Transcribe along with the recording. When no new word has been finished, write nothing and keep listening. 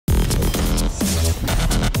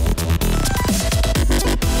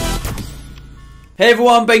Hey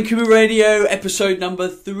everyone, Ben Kumu Radio, episode number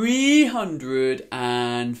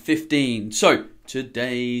 315. So,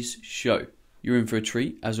 today's show. You're in for a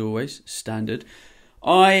treat, as always, standard.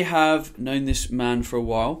 I have known this man for a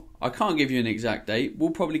while. I can't give you an exact date.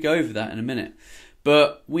 We'll probably go over that in a minute.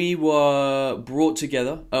 But we were brought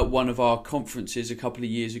together at one of our conferences a couple of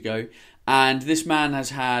years ago. And this man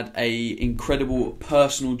has had an incredible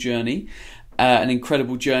personal journey. An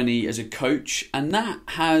incredible journey as a coach, and that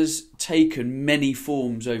has taken many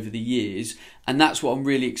forms over the years, and that's what I'm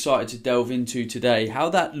really excited to delve into today. How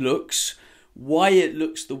that looks, why it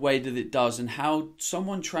looks the way that it does, and how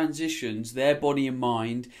someone transitions their body and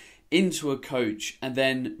mind into a coach and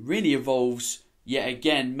then really evolves yet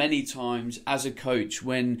again many times as a coach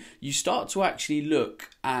when you start to actually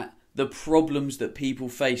look at the problems that people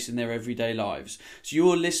face in their everyday lives. So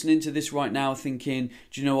you're listening to this right now thinking,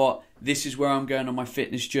 do you know what? This is where I'm going on my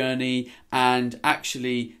fitness journey, and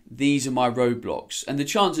actually these are my roadblocks. And the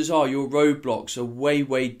chances are your roadblocks are way,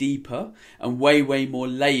 way deeper and way, way more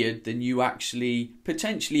layered than you actually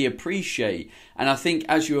potentially appreciate. And I think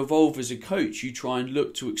as you evolve as a coach, you try and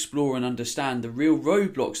look to explore and understand the real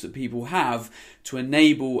roadblocks that people have to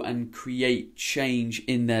enable and create change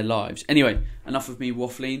in their lives. Anyway, enough of me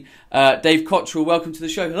waffling. Dave Cottrell, welcome to the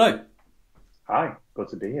show. Hello. Hi, good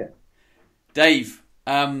to be here. Dave,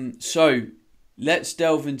 so let's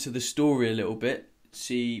delve into the story a little bit.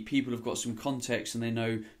 See, people have got some context and they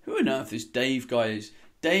know who on earth this Dave guy is.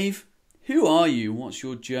 Dave, who are you? What's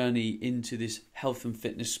your journey into this health and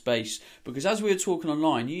fitness space? Because as we were talking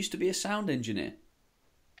online, you used to be a sound engineer.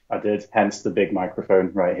 I did, hence the big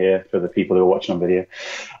microphone right here for the people who are watching on video.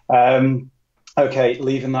 Okay,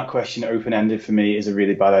 leaving that question open-ended for me is a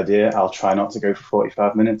really bad idea. I'll try not to go for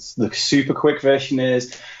 45 minutes. The super quick version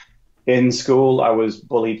is, in school, I was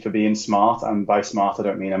bullied for being smart, and by smart, I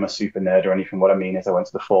don't mean I'm a super nerd or anything. What I mean is I went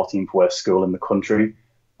to the 14th worst school in the country,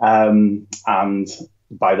 and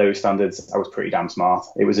by those standards, I was pretty damn smart.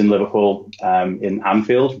 It was in Liverpool, in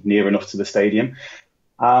Anfield, near enough to the stadium,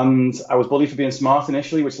 and I was bullied for being smart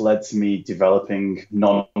initially, which led to me developing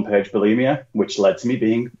non-purge bulimia, which led to me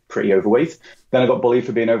being pretty overweight. Then I got bullied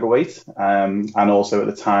for being overweight, and also at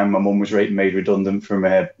the time, my mum was made redundant from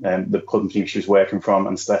the company she was working from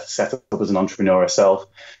and set up as an entrepreneur herself.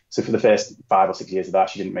 So for the first 5 or 6 years of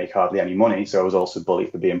that, she didn't make hardly any money. So I was also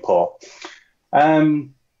bullied for being poor.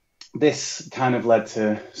 This kind of led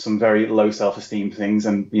to some very low self-esteem things.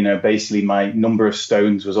 And, you know, basically my number of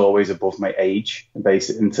stones was always above my age,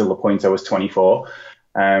 basically until the point I was 24.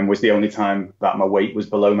 Was the only time that my weight was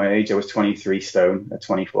below my age. I was 23 stone at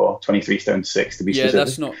 24, 23 stone 6 to be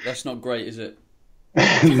specific. Yeah, that's not great, is it?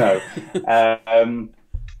 No.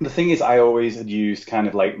 The thing is, I always had used kind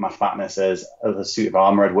of like my fatness as a suit of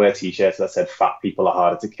armor. I'd wear t-shirts that said fat people are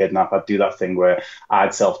harder to kidnap. I'd do that thing where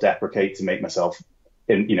I'd self-deprecate to make myself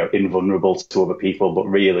invulnerable to other people, but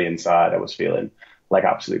really inside I was feeling like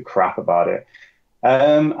absolute crap about it.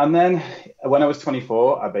 And then when I was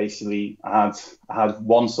 24, I basically had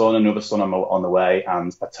one son, another son on the way,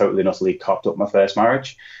 and I totally and utterly cocked up my first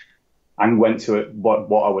marriage and went to it.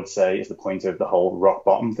 What I would say is the point of the whole rock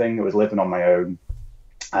bottom thing. I was living on my own,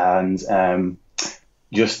 and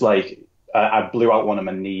just like I blew out one of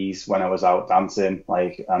my knees when I was out dancing,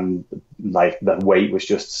 and the weight was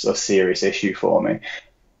just a serious issue for me.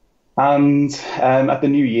 And at the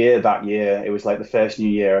new year that year, it was like the first new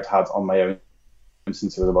year I'd had on my own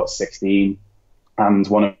since I was about 16, and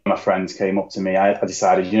one of my friends came up to me. I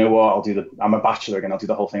decided, you know what, I'm a bachelor again, I'll do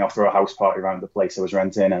the whole thing. I'll throw a house party around the place I was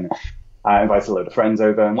renting, and I invited a load of friends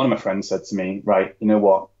over, and one of my friends said to me, right, you know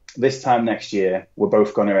what, this time next year we're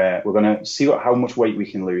both gonna see how much weight we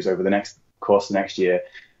can lose over the next course of next year,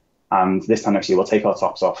 and this time next year we'll take our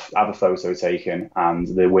tops off, have a photo taken, and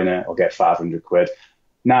the winner will get 500 quid.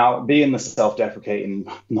 Now, being the self-deprecating,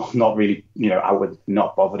 not really, outward,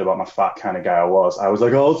 not bothered about my fat kind of guy I was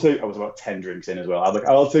like, I was about 10 drinks in as well. I was like,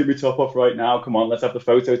 I'll take my top off right now. Come on, let's have the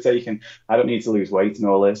photo taken. I don't need to lose weight and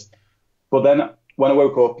all this. But then when I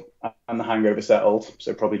woke up and the hangover settled,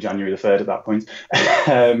 so probably January the 3rd at that point,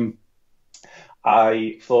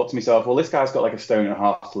 I thought to myself, well, this guy's got like 1.5 stones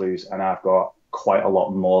to lose, and I've got quite a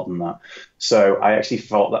lot more than that. So I actually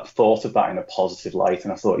thought of that in a positive light,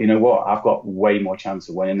 and I thought, you know what, I've got way more chance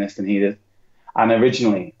of winning this than he did. And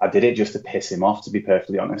originally I did it just to piss him off, to be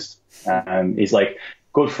perfectly honest. He's like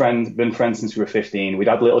good friend, been friends since we were 15. We'd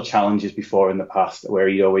had little challenges before in the past where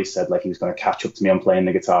he'd always said like he was going to catch up to me on playing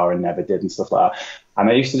the guitar and never did and stuff like that. And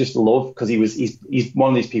I used to just love, because he's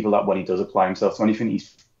one of these people that when he does apply himself to anything,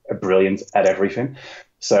 he's brilliant at everything.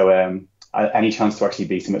 So any chance to actually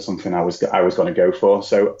beat him at something, I was going to go for.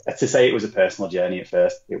 So to say it was a personal journey at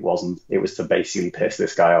first, it wasn't. It was to basically piss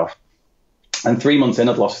this guy off. And 3 months in,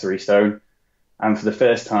 I'd lost 3 stone. And for the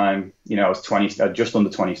first time, I was just under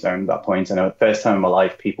 20 stone at that point. And the first time in my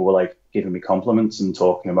life, people were like giving me compliments and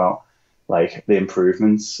talking about like the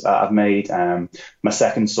improvements I've made. My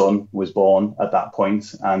second son was born at that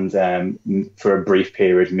point, and for a brief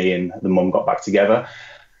period, me and the mum got back together.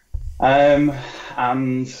 And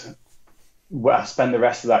I spent the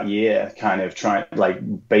rest of that year kind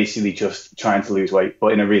of basically just trying to lose weight,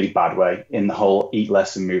 but in a really bad way, in the whole eat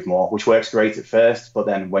less and move more, which works great at first. But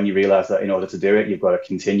then when you realize that in order to do it, you've got to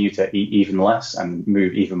continue to eat even less and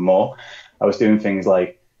move even more. I was doing things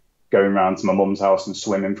like going around to my mum's house and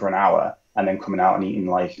swimming for an hour and then coming out and eating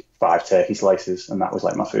like 5 turkey slices. And that was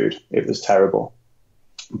like my food. It was terrible.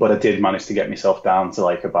 But I did manage to get myself down to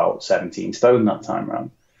like about 17 stone that time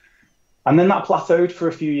around. And then that plateaued for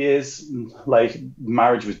a few years. Like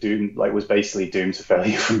marriage was basically doomed to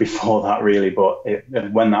failure from before that, really. But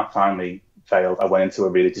when that finally failed, I went into a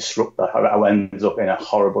really I ended up in a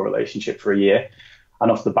horrible relationship for a year.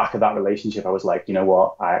 And off the back of that relationship, I was like, you know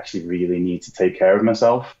what? I actually really need to take care of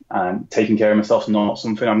myself. And taking care of myself is not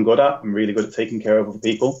something I'm good at. I'm really good at taking care of other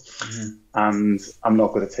people. Mm-hmm. And I'm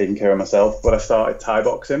not good at taking care of myself. But I started Thai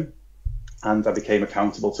boxing. And I became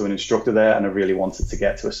accountable to an instructor there, and I really wanted to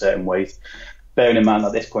get to a certain weight. Bearing in mind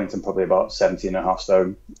at this point, I'm probably about 17.5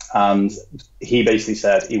 stone. And he basically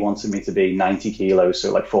said he wanted me to be 90 kilos,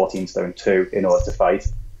 so like 14 stone 2, in order to fight.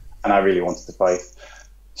 And I really wanted to fight.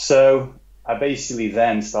 So I basically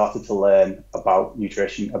then started to learn about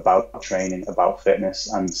nutrition, about training, about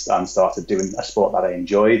fitness, and started doing a sport that I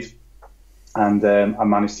enjoyed. And I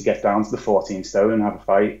managed to get down to the 14 stone and have a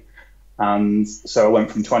fight. And so I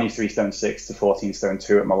went from 23 stone 6 to 14 stone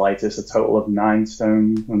 2 at my lightest, a total of 9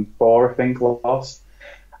 stone and 4, I think, lost.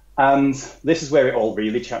 And this is where it all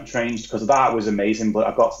really changed, because that was amazing. But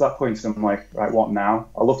I got to that point and I'm like, right, what now?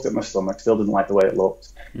 I looked at my stomach, still didn't like the way it looked.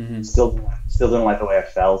 Mm-hmm. Still didn't like the way I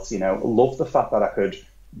felt. Loved the fact that I could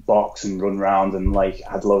box and run around and like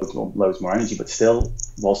had loads more energy, but still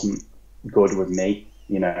wasn't good with me.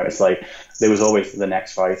 It's like there was always the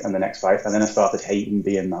next fight and the next fight. And then I started hating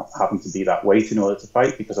having to be that weight in order to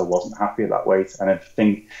fight, because I wasn't happy at that weight. And I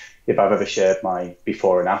think if I've ever shared my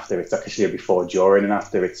before and after, it's actually a before, during, and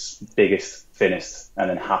after. It's biggest, thinnest, and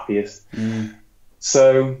then happiest. Mm.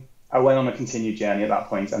 So I went on a continued journey at that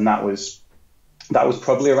point, and that was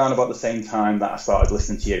probably around about the same time that I started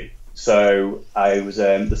listening to you. So I was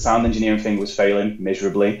the sound engineering thing was failing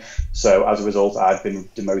miserably. So as a result, I'd been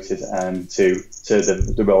demoted to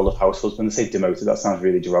the role of house husband. I say demoted, that sounds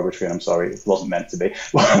really derogatory. I'm sorry, it wasn't meant to be.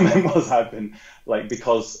 What I meant was I'd been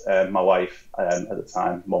because my wife at the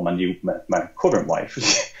time, well, my current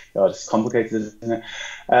wife, God, it's complicated, isn't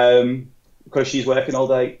it? Because she's working all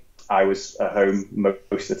day, I was at home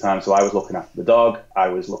most of the time, so I was looking after the dog, I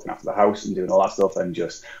was looking after the house and doing all that stuff, and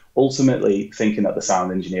just ultimately thinking that the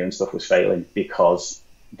sound engineering stuff was failing because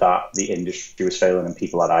that the industry was failing and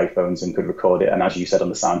people had iPhones and could record it. And as you said on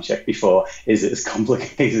the sound check before, is it as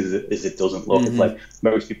complicated as it doesn't look? Mm-hmm. It's like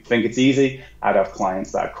most people think it's easy. I'd have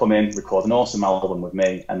clients that come in, record an awesome album with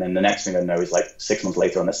me, and then the next thing I know is like 6 months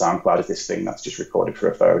later on the SoundCloud is this thing that's just recorded for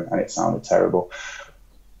a phone and it sounded terrible.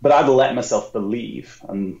 But I'd let myself believe,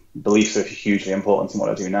 and beliefs are hugely important in what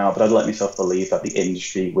I do now, but I'd let myself believe that the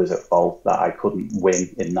industry was at fault, that I couldn't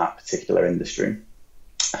win in that particular industry.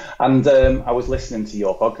 And I was listening to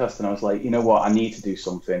your podcast and I was like, you know what, I need to do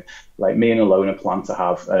something. Like, me and Alona plan to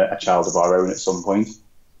have a child of our own at some point.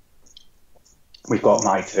 We've got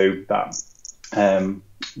my two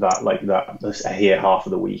that are here half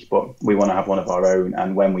of the week, but we want to have one of our own.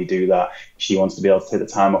 And when we do that, she wants to be able to take the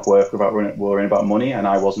time off work without worrying about money, and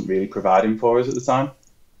I wasn't really providing for us at the time.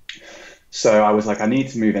 So I was like, I need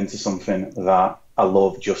to move into something that I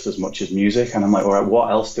love just as much as music. And I'm like, all right, what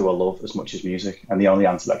else do I love as much as music? And the only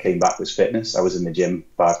answer that came back was fitness. I was in the gym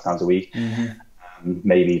 5 times a week,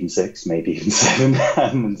 maybe even 6, maybe even 7.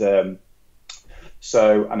 And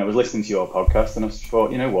I was listening to your podcast and I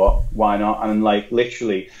thought, you know what, why not? And like,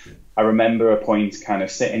 literally, I remember a point kind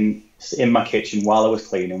of sitting in my kitchen while I was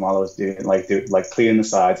cleaning, while I was doing cleaning the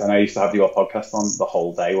sides. And I used to have your podcast on the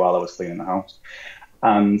whole day while I was cleaning the house.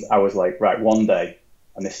 And I was like, right, one day,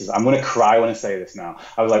 and I'm going to cry when I say this now.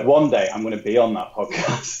 I was like, one day I'm going to be on that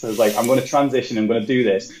podcast. I was like, I'm going to transition, I'm going to do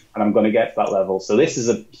this, and I'm going to get to that level. So this is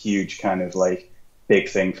a huge kind of like big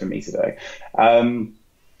thing for me today.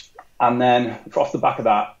 And then off the back of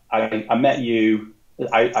that, I met you.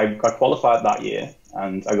 I qualified that year,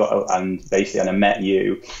 and I met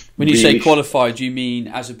you. When you say qualified, you mean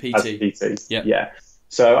as a PT? As a PT, yeah.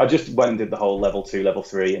 So I just went and did the whole level 2, level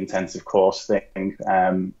 3 intensive course thing.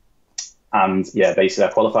 And yeah, basically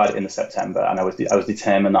I qualified in the September, and I was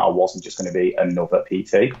determined that I wasn't just going to be another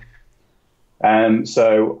PT.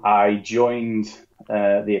 So I joined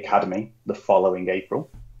the academy the following April.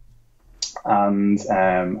 And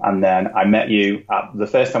then I met you the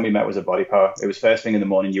first time we met was at Body Power. It was first thing in the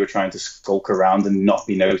morning. You were trying to skulk around and not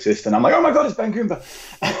be noticed. And I'm like, oh my God, it's Ben Coomber.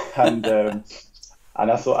 And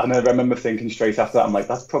I remember thinking straight after that, I'm like,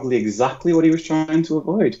 that's probably exactly what he was trying to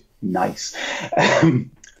avoid. Nice.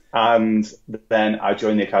 And then I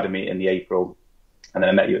joined the academy in the April, and then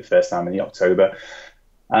I met you the first time in the October.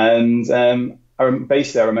 And I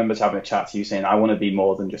remember having a chat to you saying, I want to be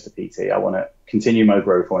more than just a PT. I want to continue my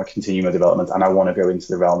growth, I want to continue my development, and I want to go into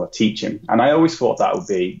the realm of teaching. And I always thought that would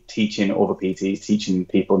be teaching other PTs, teaching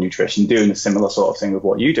people nutrition, doing a similar sort of thing with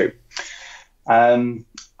what you do. And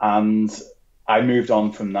I moved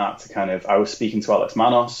on from that to I was speaking to Alex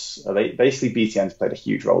Manos. Basically, BTN's played a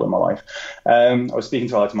huge role in my life. I was speaking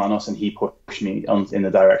to Alex Manos, and he pushed me in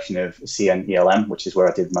the direction of CNELM, which is where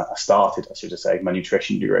I started my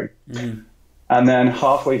nutrition degree. Mm. And then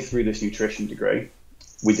halfway through this nutrition degree,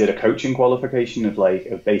 we did a coaching qualification of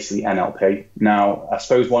basically NLP. Now, I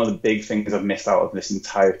suppose one of the big things I've missed out of this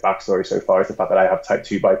entire backstory so far is the fact that I have type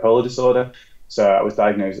 2 bipolar disorder. So I was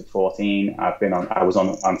diagnosed at 14. I was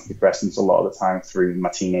on antidepressants a lot of the time through my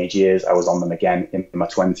teenage years. I was on them again in my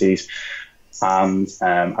 20s. And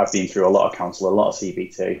I've been through a lot of counselling, a lot of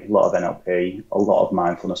CBT, a lot of NLP, a lot of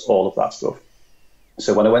mindfulness, all of that stuff.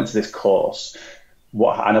 So when I went to this course,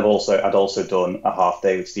 I'd also done a half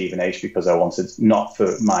day with Stephen H because I wanted, not for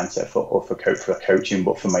mindset for coaching,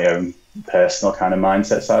 but for my own personal kind of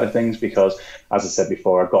mindset side of things. Because as I said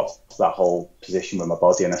before, I got to that whole position with my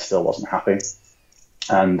body and I still wasn't happy.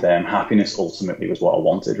 And happiness ultimately was what I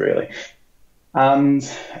wanted, really. And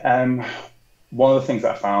one of the things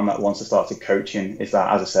that I found that once I started coaching is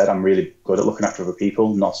that, as I said, I'm really good at looking after other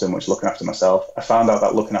people, not so much looking after myself. I found out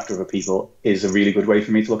that looking after other people is a really good way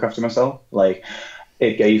for me to look after myself.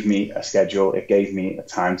 It gave me a schedule, it gave me a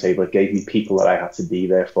timetable, it gave me people that I had to be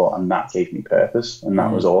there for, and that gave me purpose, and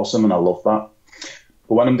that was awesome, and I love that.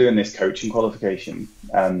 But when I'm doing this coaching qualification,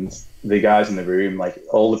 and the guys in the room,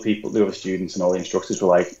 all the people, the other students and all the instructors were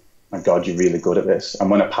like, my God, you're really good at this. And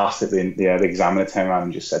when I passed it, the examiner turned around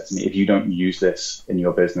and just said to me, if you don't use this in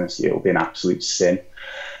your business, it will be an absolute sin.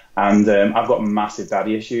 And I've got massive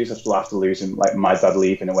daddy issues after losing my dad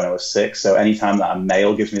leaving when I was 6. So anytime that a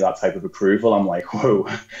male gives me that type of approval, I'm like, whoa.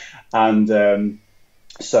 And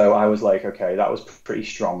so I was like, okay, that was pretty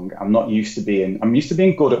strong. I'm used to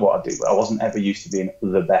being good at what I do, but I wasn't ever used to being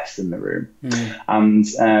the best in the room.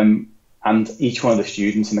 And each one of the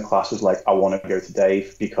students in the class was like, I want to go to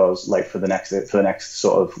Dave because for the next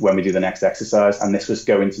sort of when we do the next exercise. And this was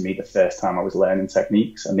going to me the first time I was learning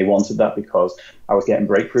techniques, and they wanted that because I was getting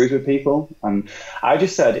breakthroughs with people. And I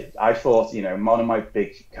just said, I thought, one of my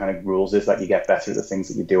big kind of rules is that you get better at the things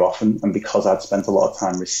that you do often. And because I'd spent a lot of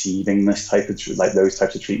time receiving this type of those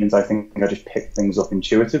types of treatments, I think I just picked things up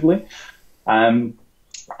intuitively. And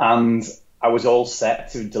I was all set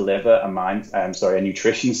to deliver a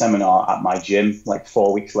nutrition seminar at my gym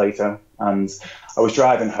 4 weeks later. And I was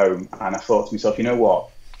driving home and I thought to myself, you know what,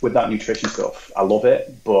 with that nutrition stuff, I love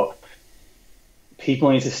it, but people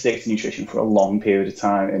need to stick to nutrition for a long period of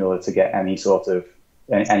time in order to get any sort of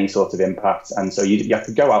impact. And so I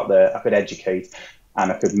could go out there, I could educate,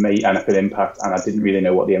 and I could impact, and I didn't really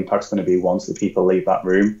know what the impact's going to be once the people leave that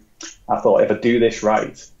room. I thought, if I do this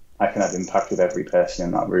right, I can have impact with every person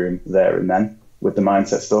in that room there and then with the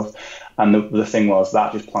mindset stuff. And the thing was,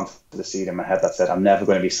 that just planted the seed in my head that said, I'm never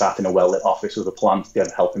going to be sat in a well-lit office with a plant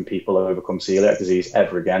helping people overcome celiac disease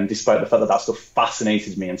ever again, despite the fact that stuff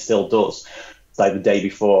fascinated me and still does. The day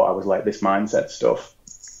before, I was like, this mindset stuff.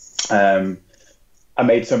 I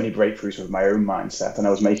made so many breakthroughs with my own mindset, and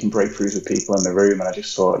I was making breakthroughs with people in the room, and I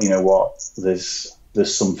just thought, you know what, there's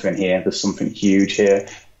something here, there's something huge here.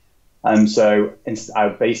 And so I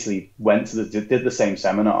basically did the same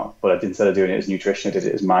seminar, but instead of doing it as nutrition, I did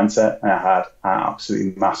it as mindset. And I had an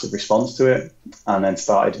absolutely massive response to it, and then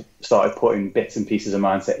started putting bits and pieces of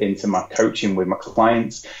mindset into my coaching with my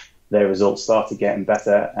clients. Their results started getting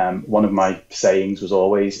better. One of my sayings was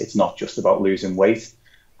always, it's not just about losing weight.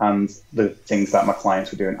 And the things that my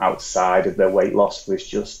clients were doing outside of their weight loss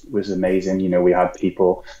was amazing. We had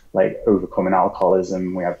people overcoming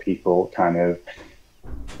alcoholism. We had people kind of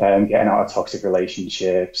getting out of toxic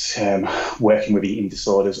relationships, working with eating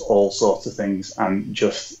disorders, all sorts of things, and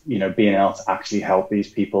just being able to actually help these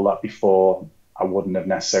people that before I wouldn't have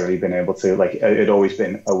necessarily been able to. It'd always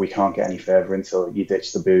been, we can't get any further until you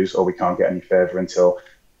ditch the booze, or we can't get any further until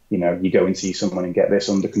you go and see someone and get this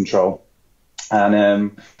under control.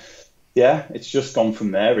 And it's just gone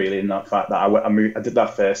from there, really, in that fact that I did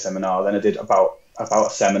that first seminar, then I did about about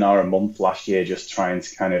a seminar a month last year, just trying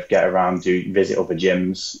to kind of get around, visit other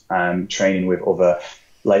gyms, training with other,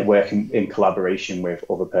 like working in collaboration with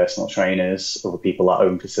other personal trainers, other people that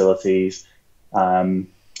own facilities. And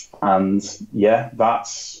yeah,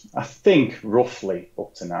 that's, I think, roughly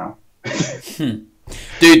up to now.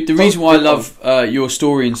 Dude, the reason why I love your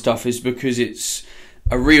story and stuff is because it's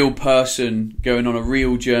a real person going on a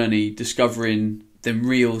real journey, discovering their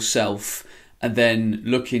real self, and then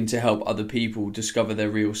looking to help other people discover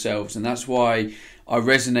their real selves. And that's why I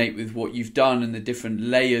resonate with what you've done and the different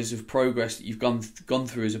layers of progress that you've gone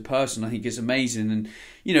through as a person. I think it's amazing. And,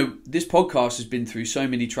 you know, this podcast has been through so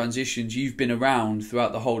many transitions. You've been around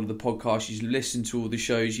throughout the whole of the podcast. You've listened to all the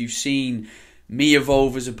shows. You've seen me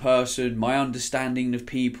evolve as a person, my understanding of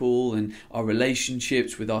people and our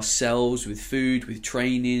relationships with ourselves, with food, with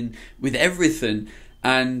training, with everything.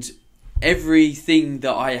 And everything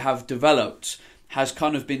that I have developed has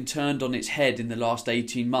kind of been turned on its head in the last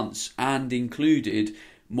 18 months and included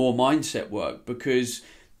more mindset work, because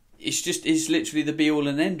it's literally the be all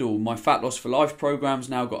and end all. My Fat Loss for Life program's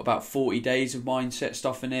now got about 40 days of mindset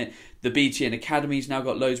stuff in it. The BTN Academy's now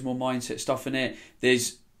got loads more mindset stuff in it.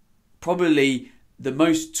 There's probably the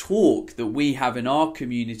most talk that we have in our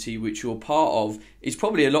community, which you're part of, is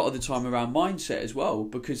probably a lot of the time around mindset as well,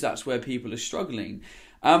 because that's where people are struggling.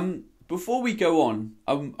 Before we go on,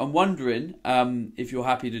 I'm wondering if you're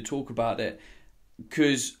happy to talk about it,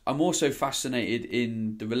 because I'm also fascinated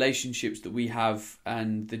in the relationships that we have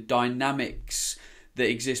and the dynamics that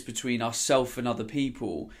exist between ourselves and other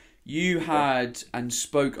people. You had and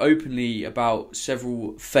spoke openly about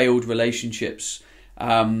several failed relationships.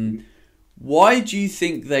 Why do you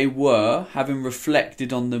think they were, having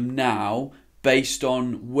reflected on them now, based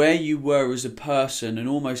on where you were as a person and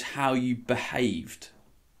almost how you behaved?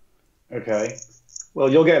 Okay.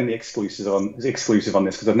 Well, you're getting the exclusive on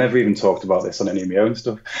this because I've never even talked about this on any of my own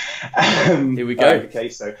stuff. Here we go. Okay,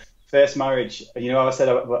 so first marriage. You know, I said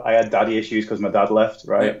I had daddy issues because my dad left,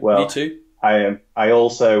 right? Yeah, well, me too. I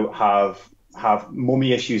also have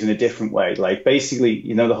mummy issues in a different way. Like basically,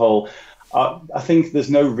 you know, the whole. I think there's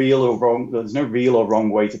no real or wrong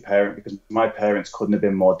way to parent, because my parents couldn't have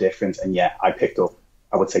been more different, and yet I picked up,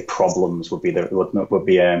 I would say, problems would be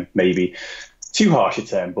maybe too harsh a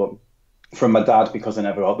term, but from my dad, because I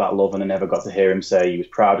never got that love and I never got to hear him say he was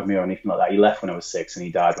proud of me or anything like that. He left when I was 6 and he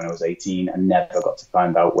died when I was 18, and never got to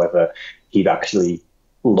find out whether he'd actually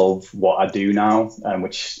love what I do now,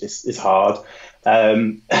 which is hard.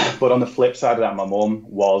 But on the flip side of that, my mum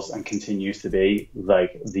was and continues to be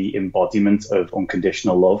like the embodiment of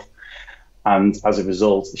unconditional love. And as a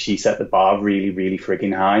result, she set the bar really, really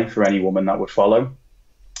frigging high for any woman that would follow.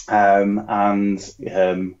 I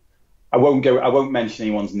won't mention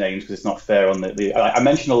anyone's names because it's not fair on I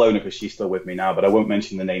mentioned Alona because she's still with me now, but I won't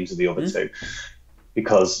mention the names of the other two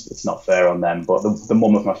because it's not fair on them. But the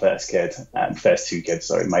mum of my first two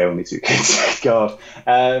kids, my only two kids, God.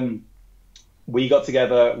 We got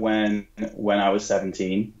together when I was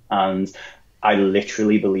 17, and I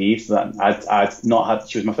literally believed that I'd not had,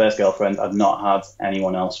 she was my first girlfriend. I'd not had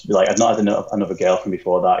anyone else, like I'd not had another girlfriend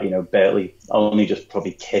before that, you know, barely, only just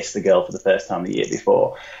probably kissed the girl for the first time the year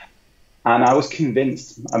before. And I was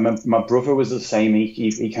convinced, my brother was the same.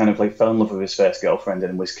 He kind of like fell in love with his first girlfriend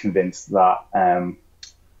and was convinced that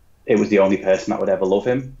it was the only person that would ever love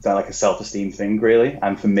him. That like a self-esteem thing, really.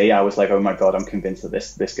 And for me, I was like, oh my God, I'm convinced that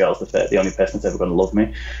this girl's the only person that's ever going to love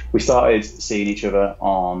me. We started seeing each other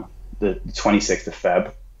on the 26th of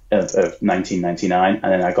Feb of 1999, and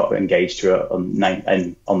then I got engaged to her on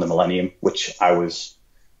the millennium, which I was,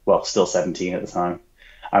 well, still 17 at the time.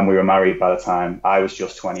 And we were married by the time I was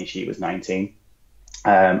just 20, she was 19.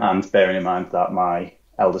 And bearing in mind that my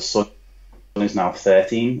eldest son is now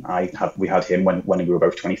 13, we had him when we were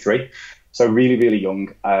both 23. So really, really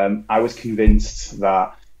young. I was convinced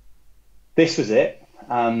that this was it,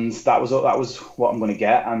 and that was what I'm going to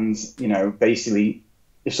get. And, you know, basically,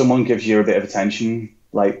 if someone gives you a bit of attention,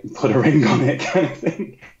 like put a ring on it kind of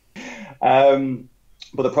thing.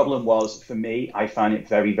 But the problem was, for me, I find it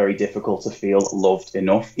very, very difficult to feel loved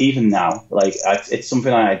enough. Even now, like it's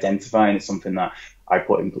something I identify, and it's something that I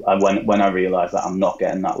put in when I realise that I'm not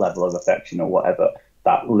getting that level of affection or whatever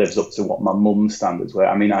that lives up to what my mum's standards were.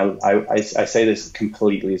 I mean, I say this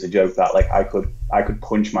completely as a joke, that like I could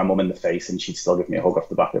punch my mum in the face and she'd still give me a hug off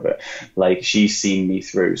the back of it. Like, she's seen me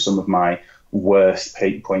through some of my worst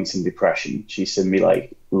points in depression. She's seen me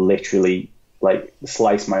like literally like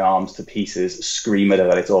slice my arms to pieces, scream at her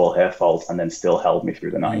that it's all her fault, and then still held me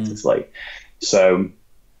through the night. It's like, so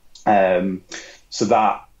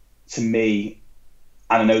that to me,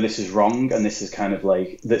 I know this is wrong, and this is kind of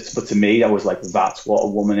like this, but to me, I was like, that's what a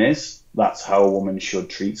woman is. That's how a woman should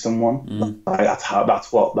treat someone. Like,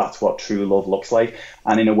 that's what true love looks like.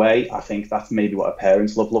 And in a way, I think that's maybe what a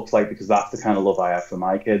parent's love looks like, because that's the kind of love I have for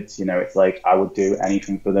my kids. You know, it's like I would do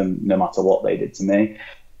anything for them, no matter what they did to me.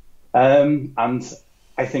 And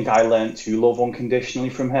I think I learned to love unconditionally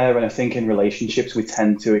from her. And I think in relationships, we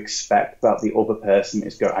tend to expect that the other person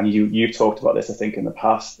is going. And you talked about this, I think, in the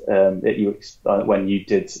past, when you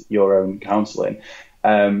did your own counselling,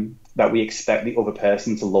 that we expect the other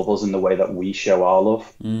person to love us in the way that we show our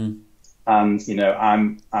love. And you know,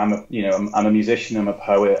 I'm a musician, I'm a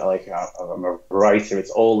poet, I'm a writer.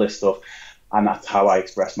 It's all this stuff, and that's how I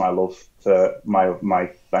express my love for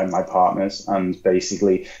my partners. And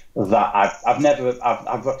basically, that I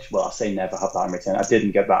say never have that in return. I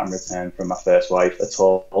didn't get that in return from my first wife at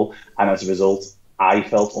all, and as a result, I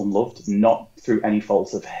felt unloved, not through any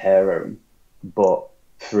fault of her own, but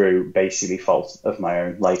through basically fault of my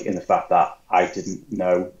own, like in the fact that I didn't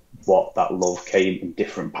know what that love came in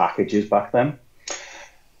different packages back then.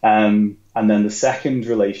 And then the second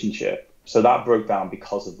relationship, so that broke down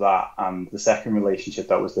because of that. And the second relationship,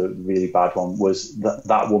 that was the really bad one, was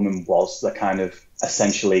that woman was the kind of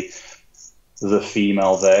essentially the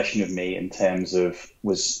female version of me, in terms of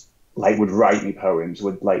would write me poems,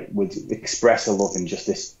 would express her love in just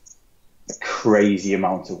this crazy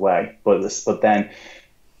amount of way. But then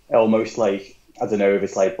almost like, I don't know if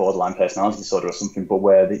it's like borderline personality disorder or something, but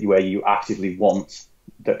where you actively want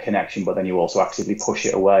the connection, but then you also actively push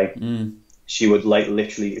it away. She would like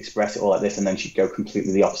literally express it all like this, and then she'd go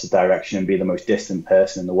completely the opposite direction and be the most distant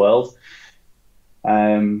person in the world.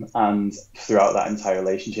 And throughout that entire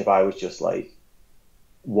relationship, I was just like,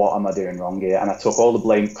 what am I doing wrong here? And I took all the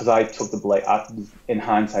blame, because I took the blame. In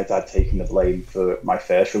hindsight, I'd taken the blame for my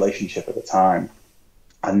first relationship at the time.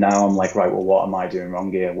 And now I'm like, right, well, what am I doing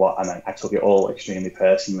wrong here? And I took it all extremely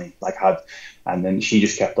personally. And then she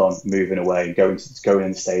just kept on moving away, going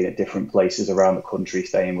and staying at different places around the country,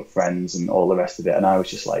 staying with friends and all the rest of it. And I was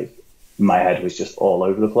just like, my head was just all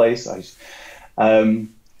over the place.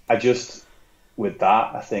 With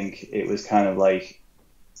that, I think it was kind of like,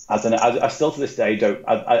 I don't know. I still to this day don't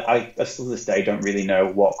really know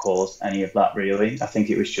what caused any of that. Really, I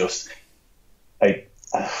think it was just a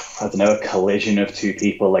collision of two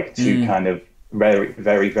people, like two kind of very,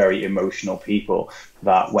 very, very emotional people,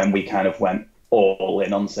 that when we kind of went all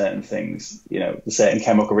in on certain things, you know, the certain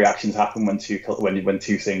chemical reactions happen when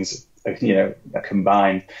two things, you know, are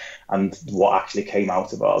combined, and what actually came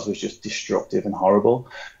out of ours was just destructive and horrible.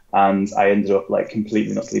 And I ended up like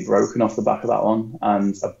completely and utterly broken off the back of that one,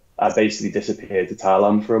 and I basically disappeared to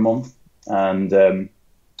Thailand for a month, and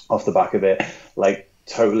off the back of it, like,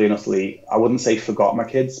 totally and utterly, I wouldn't say forgot my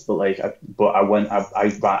kids, but I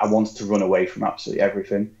wanted to run away from absolutely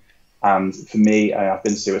everything. And for me, I've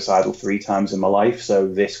been suicidal 3 times in my life, so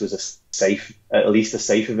this was at least a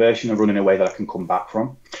safer version of running away that I can come back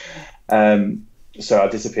from. So I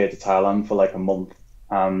disappeared to Thailand for like a month,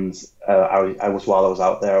 and while I was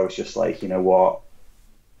out there, I was just like, you know what,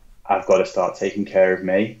 I've got to start taking care of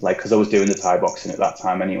me, like, because I was doing the Thai boxing at that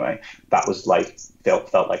time anyway. That was like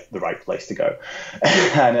felt like the right place to go.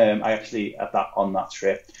 And I actually on that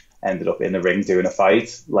trip ended up in the ring doing a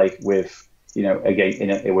fight, like with, you know,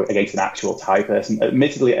 against an actual Thai person,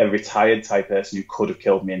 admittedly a retired Thai person who could have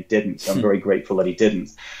killed me and didn't. So I'm very grateful that he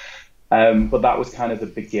didn't. But that was kind of the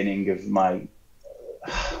beginning of my,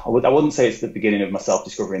 I wouldn't say it's the beginning of my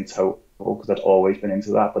self-discovery in total, because I'd always been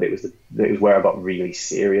into that, but it was where I got really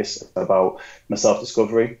serious about my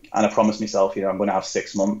self-discovery. And I promised myself, you know, I'm going to have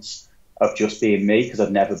 6 months of just being me, because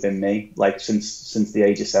I've never been me, like since the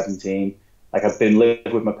age of 17. Like, I've been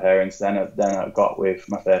lived with my parents, then I got with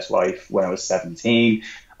my first wife when I was 17.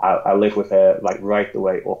 I lived with her like right the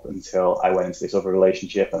way up until I went into this other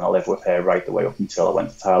relationship, and I lived with her right the way up until I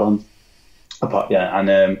went to Thailand.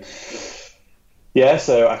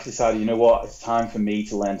 So I decided, you know what, it's time for me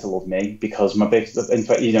to learn to love me, because in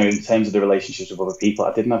fact, you know, in terms of the relationships with other people,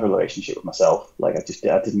 I didn't have a relationship with myself. Like, I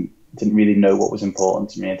didn't really know what was important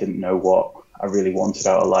to me. I didn't know what I really wanted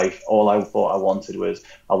out of life. All I thought I wanted was,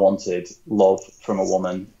 I wanted love from a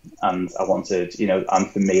woman, and I wanted, you know, and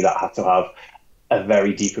for me that had to have a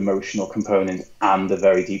very deep emotional component and a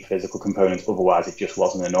very deep physical component. Otherwise, it just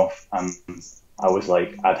wasn't enough. And I was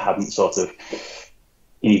like, I hadn't sort of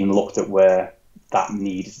even looked at where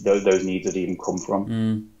those needs had even come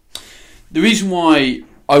from. The reason why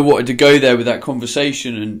I wanted to go there with that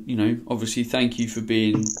conversation, and, you know, obviously thank you for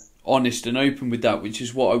being honest and open with that, which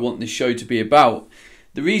is what I want this show to be about.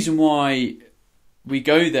 The reason why we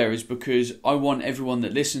go there is because I want everyone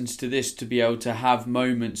that listens to this to be able to have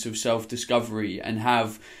moments of self-discovery and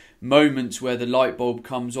have moments where the light bulb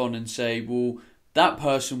comes on and say, well, that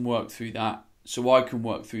person worked through that, so I can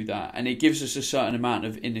work through that. And it gives us a certain amount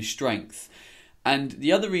of inner strength. And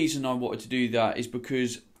the other reason I wanted to do that is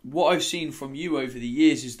because what I've seen from you over the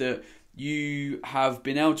years is that you have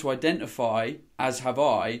been able to identify, as have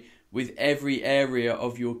I, with every area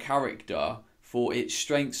of your character for its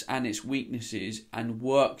strengths and its weaknesses and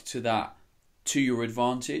work to that to your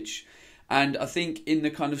advantage. And I think in the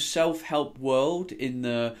kind of self-help world, in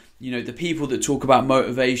the, the people that talk about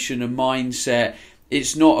motivation and mindset,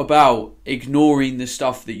 it's not about ignoring the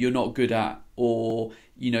stuff that you're not good at, or,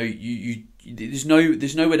 there's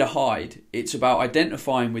nowhere to hide. It's about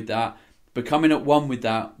identifying with that, becoming at one with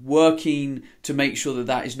that, working to make sure that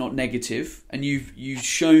that is not negative. And you've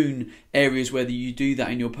shown areas where you do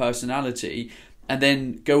that in your personality, and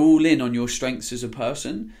then go all in on your strengths as a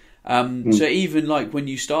person. So even like when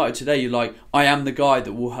you started today, you're like, I am the guy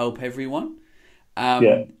that will help everyone.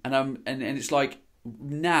 And it's like,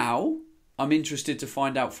 now I'm interested to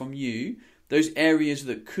find out from you those areas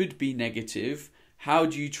that could be negative. How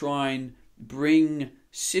do you try and bring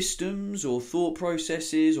systems or thought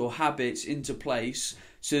processes or habits into place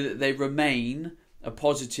so that they remain a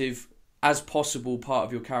positive as possible part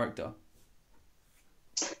of your character?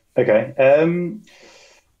 Okay.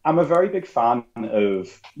 I'm a very big fan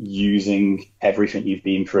of using everything you've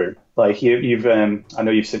been through. Like I know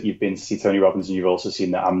you've said you've been to see Tony Robbins, and you've also seen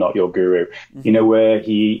that I'm Not Your Guru. Mm-hmm. Where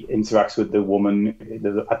he interacts with the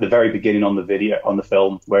woman at the very beginning on the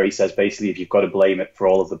film, where he says basically, if you've got to blame it for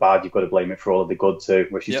all of the bad, you've got to blame it for all of the good too,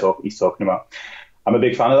 which he's talking about. I'm a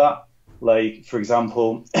big fan of that. Like, for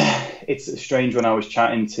example, it's strange when I was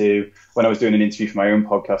doing an interview for my own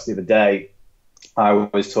podcast the other day. I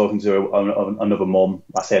was talking to another mum.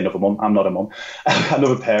 I say another mum. I'm not a mum.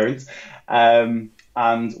 Another parent.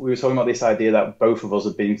 And we were talking about this idea that both of us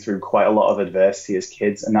have been through quite a lot of adversity as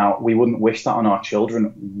kids. And now we wouldn't wish that on our children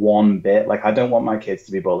one bit. Like, I don't want my kids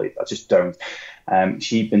to be bullied. I just don't.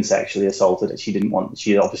 She'd been sexually assaulted.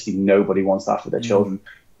 Obviously nobody wants that for their children.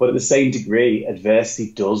 But at the same degree,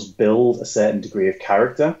 adversity does build a certain degree of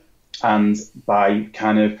character. And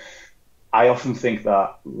I often think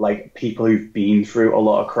that like people who've been through a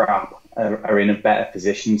lot of crap are in a better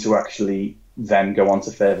position to actually then go on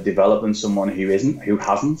to further develop than someone who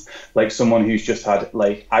hasn't. Like someone who's just had,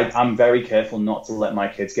 like, I'm very careful not to let my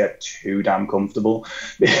kids get too damn comfortable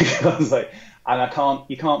because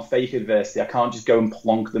you can't fake adversity. I can't just go and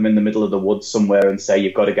plonk them in the middle of the woods somewhere and say,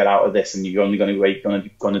 you've got to get out of this and you're only going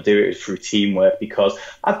to do it through teamwork, because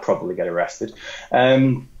I'd probably get arrested.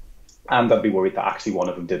 And I'd be worried that actually one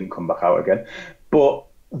of them didn't come back out again. But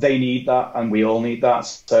they need that, and we all need that.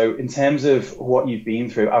 So in terms of what you've been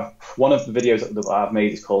through, one of the videos that I've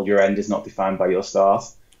made is called Your End is Not Defined by Your Start.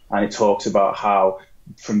 And it talks about how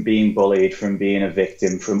from being bullied, from being a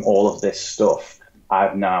victim, from all of this stuff, I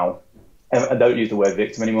don't use the word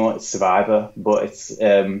victim anymore, it's survivor, but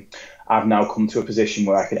I've now come to a position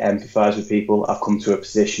where I can empathize with people. I've come to a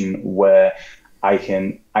position where I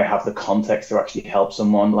have the context to actually help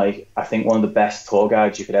someone. Like, I think one of the best tour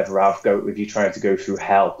guides you could ever have if you're trying to go through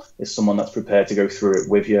hell is someone that's prepared to go through it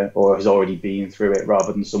with you, or has already been through it,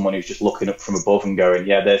 rather than someone who's just looking up from above and going,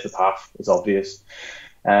 yeah, there's the path, it's obvious.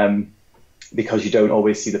 Because you don't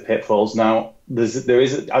always see the pitfalls. Now, there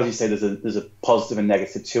is, as you say, there's a positive and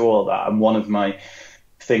negative to all of that. And one of my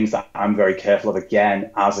things that I'm very careful of, again,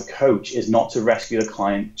 as a coach, is not to rescue the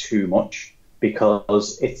client too much,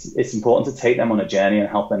 because it's important to take them on a journey and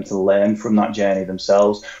help them to learn from that journey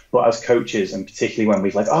themselves. But as coaches, and particularly when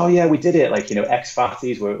we've like, oh yeah, we did it, like,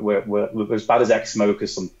 ex-fatties, we're as bad as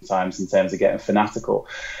ex-smokers sometimes in terms of getting fanatical.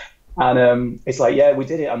 And it's like, yeah, we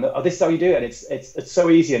did it, and this is how you do it, and it's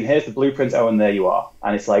so easy, and here's the blueprint, and there you are.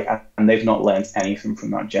 And it's like, and they've not learned anything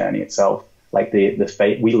from that journey itself. Like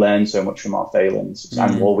we learn so much from our failings,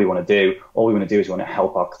 and all we want to do is we want to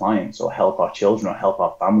help our clients, or help our children, or help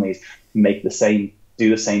our families do the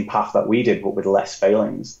same path that we did, but with less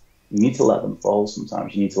failings. You need to let them fall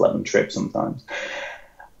sometimes. You need to let them trip sometimes.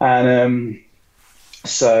 And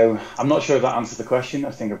so I'm not sure if that answers the question.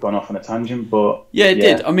 I think I've gone off on a tangent, but yeah, it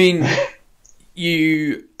did. I mean,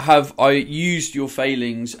 I used your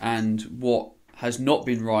failings and what has not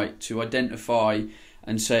been right to identify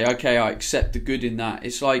and say, okay, I accept the good in that.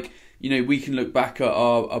 It's like, we can look back at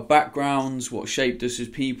our backgrounds, what shaped us as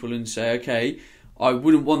people, and say, okay, I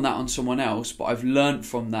wouldn't want that on someone else, but I've learnt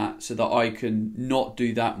from that so that I can not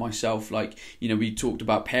do that myself. Like, we talked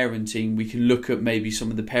about parenting. We can look at maybe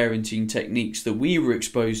some of the parenting techniques that we were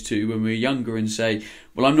exposed to when we were younger and say,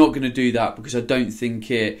 well, I'm not going to do that because I don't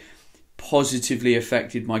think it positively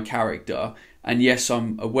affected my character. And yes,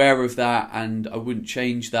 I'm aware of that, and I wouldn't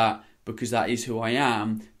change that because that is who I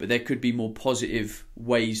am. But there could be more positive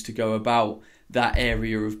ways to go about that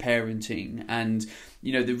area of parenting. And,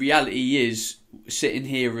 you know, the reality is, sitting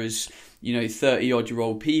here as, you know,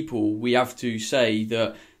 30-odd-year-old people, we have to say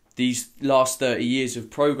that these last 30 years of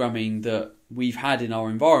programming that we've had in our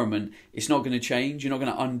environment, it's not going to change. You're not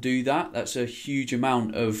going to undo that. That's a huge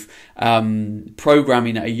amount of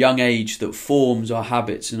programming at a young age that forms our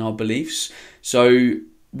habits and our beliefs. So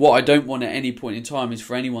what I don't want at any point in time is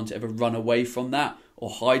for anyone to ever run away from that or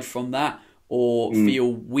hide from that or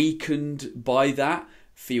feel weakened by that,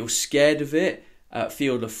 feel scared of it,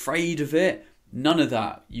 feel afraid of it. None of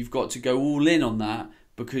that. You've got to go all in on that,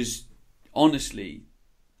 because honestly,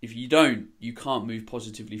 if you don't, you can't move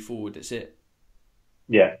positively forward. That's it.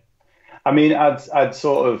 Yeah. I mean, I'd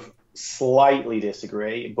sort of slightly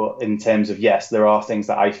disagree, but in terms of, yes, there are things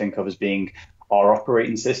that I think of as being our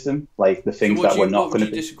operating system, like the things that we're not going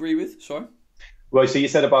to disagree with. Sorry. Well, so you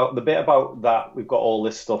said about the bit about that we've got all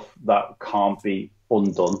this stuff that can't be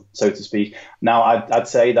undone, so to speak. Now, I'd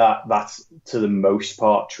say that that's to the most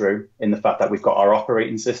part true, in the fact that we've got our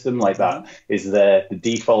operating system, like that is the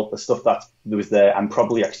default, the stuff that was there and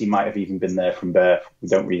probably actually might have even been there from birth. We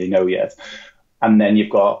don't really know yet. And then you've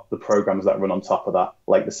got the programs that run on top of that,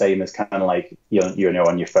 like the same as kind of like, you know,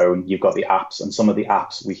 on your phone, you've got the apps, and some of the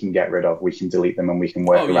apps we can get rid of, we can delete them and we can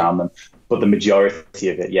work around them. But the majority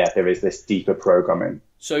of it, there is this deeper programming.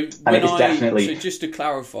 So just to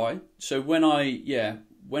clarify, so when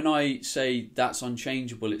I say that's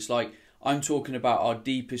unchangeable, it's like I'm talking about our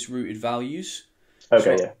deepest rooted values.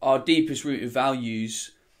 Okay, so our deepest rooted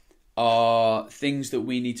values are things that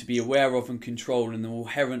we need to be aware of and control, and will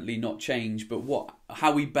inherently not change. But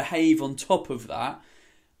how we behave on top of that,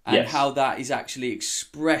 and how that is actually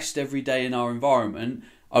expressed every day in our environment,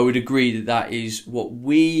 I would agree that is what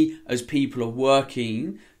we as people are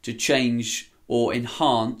working to change or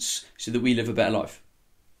enhance so that we live a better life.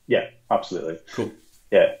 Yeah, absolutely. Cool.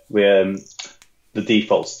 Yeah, we the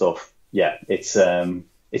default stuff. Yeah, it's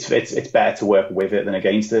better to work with it than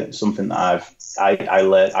against it. Something that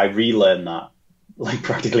I relearn that like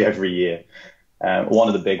practically every year. One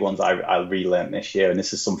of the big ones I relearned this year, and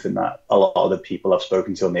this is something that a lot of the people I've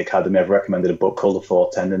spoken to in the academy have recommended, a book called The Four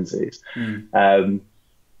Tendencies.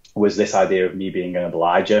 Was this idea of me being an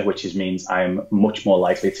obliger, which means I'm much more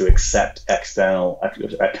likely to accept external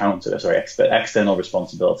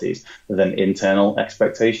responsibilities than internal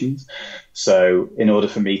expectations. So in order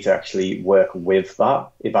for me to actually work with that,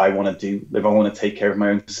 if I want to take care of my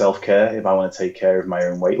own self-care, if I want to take care of my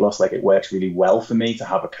own weight loss, like it works really well for me to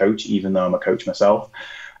have a coach, even though I'm a coach myself.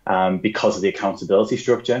 Because of the accountability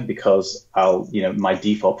structure, because my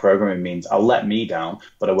default programming means I'll let me down,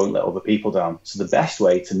 but I won't let other people down. So the best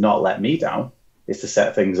way to not let me down is to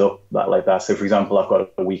set things up like that. So for example, I've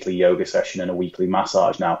got a weekly yoga session and a weekly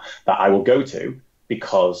massage now that I will go to,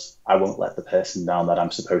 because I won't let the person down that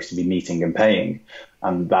I'm supposed to be meeting and paying.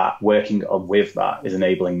 And that working with that is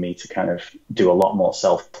enabling me to kind of do a lot more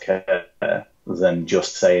self-care than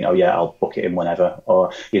just saying, oh yeah, I'll book it in whenever,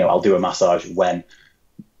 or, I'll do a massage when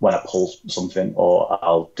I pull something, or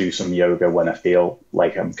I'll do some yoga when I feel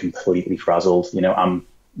like I'm completely frazzled.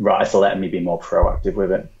 It's letting me be more proactive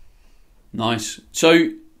with it. Nice. So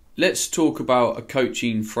let's talk about a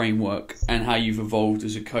coaching framework and how you've evolved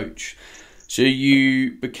as a coach. So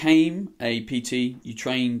you became a PT, you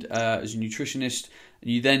trained as a nutritionist, and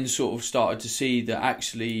you then sort of started to see that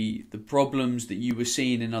actually the problems that you were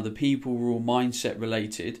seeing in other people were all mindset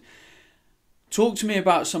related. Talk to me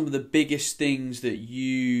about some of the biggest things that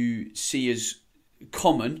you see as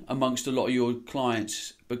common amongst a lot of your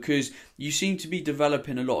clients, because you seem to be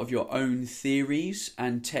developing a lot of your own theories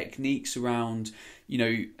and techniques around,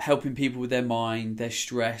 helping people with their mind, their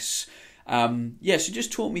stress. So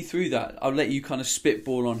just talk me through that. I'll let you kind of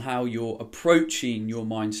spitball on how you're approaching your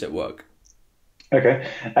mindset work. Okay.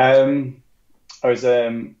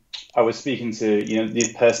 I was speaking to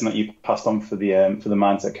the person that you passed on for the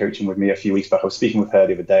mindset coaching with me a few weeks back. I was speaking with her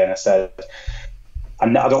the other day, and I said,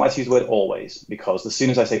 and I don't like to use the word always, because as soon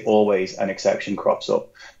as I say always, an exception crops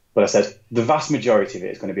up. But I said the vast majority of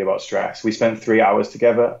it is going to be about stress. We spent 3 hours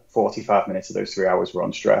together. 45 minutes of those 3 hours were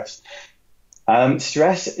on stress.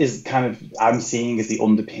 Stress is kind of, I'm seeing as the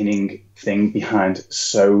underpinning thing behind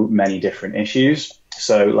so many different issues.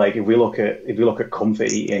 So like if we look at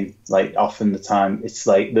comfort eating, like often the time it's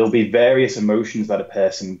like there'll be various emotions that a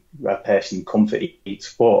person comfort eats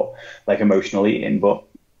for, like emotional eating, but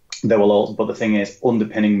the thing is,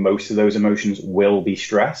 underpinning most of those emotions will be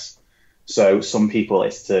stress. So some people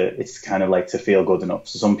it's kind of like to feel good enough.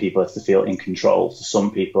 So some people it's to feel in control. So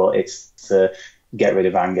some people it's to get rid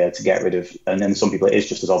of anger, and then some people it is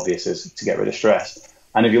just as obvious as to get rid of stress.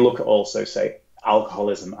 And if you look at also, say,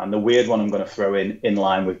 alcoholism, and the weird one I'm going to throw in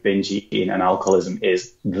line with binge eating and alcoholism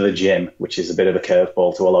is the gym, which is a bit of a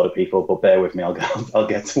curveball to a lot of people, but bear with me, I'll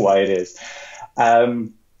get to why it is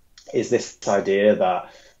this idea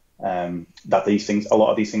that a lot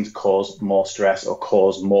of these things cause more stress or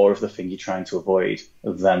cause more of the thing you're trying to avoid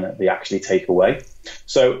than they actually take away.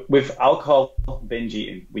 So with alcohol binge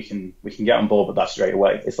eating, we can get on board with that straight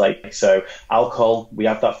away. It's like, so alcohol, we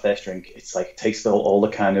have that first drink, it's like it takes all the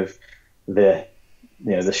kind of the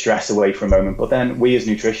stress away for a moment, but then we as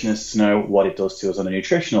nutritionists know what it does to us on a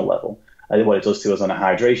nutritional level, what it does to us on a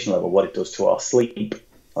hydration level, what it does to our sleep,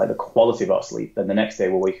 like the quality of our sleep. Then the next day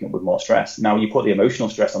we're waking up with more stress. Now you put the emotional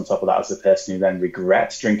stress on top of that as a person who then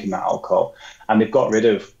regrets drinking that alcohol, and they've got rid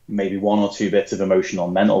of maybe 1 or 2 bits of emotional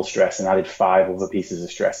mental stress and added 5 other pieces of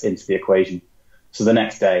stress into the equation. So the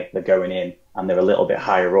next day they're going in and they're a little bit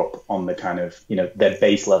higher up on the kind of, their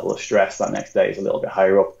base level of stress that next day is a little bit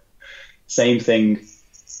higher up. Same thing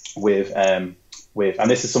with, and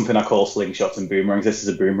this is something I call slingshots and boomerangs. This is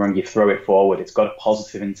a boomerang. You throw it forward. It's got a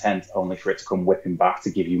positive intent only for it to come whipping back to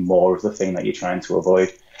give you more of the thing that you're trying to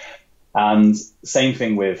avoid. And same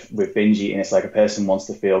thing with binge eating. It's like a person wants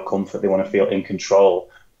to feel comfort. They want to feel in control,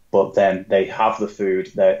 but then they have the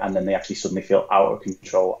food there and then they actually suddenly feel out of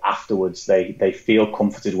control. Afterwards, they feel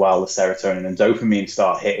comforted while the serotonin and dopamine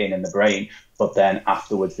start hitting in the brain, but then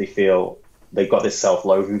afterwards they've got this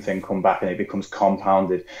self-loathing thing come back and it becomes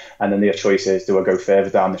compounded. And then their choice is, do I go further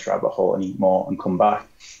down this rabbit hole and eat more and come back?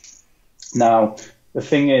 Now, the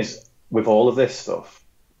thing is, with all of this stuff,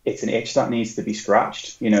 it's an itch that needs to be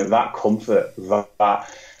scratched. That comfort,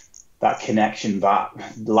 that connection, that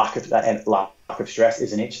lack of stress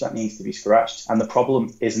is an itch that needs to be scratched. And the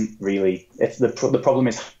problem isn't really, the problem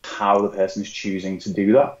is how the person is choosing to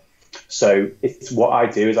do that. So it's what I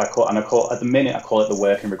do is I call at the minute I call it the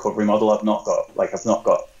work and recovery model. I've not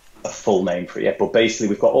got a full name for it yet, but basically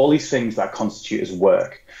we've got all these things that constitute as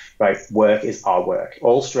work, right? Work is our work.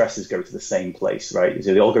 All stresses go to the same place, right?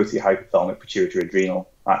 So they all go to the hypothalamic pituitary adrenal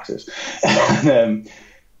axis.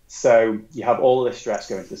 So you have all of this stress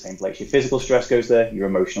going to the same place. Your physical stress goes there, your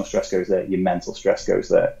emotional stress goes there, your mental stress goes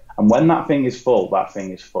there. And when that thing is full,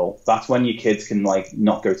 That's when your kids can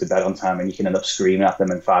not go to bed on time and you can end up screaming at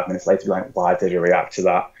them and 5 minutes later be like, why did you react to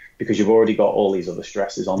that? Because you've already got all these other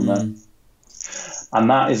stresses on there. And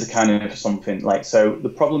that is a kind of something so the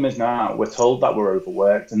problem is now we're told that we're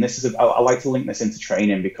overworked. And this is, I like to link this into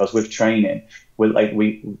training, because with training,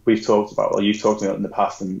 we've talked about, or you've talked about in the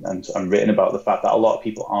past and written about the fact that a lot of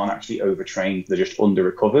people aren't actually overtrained, they're just under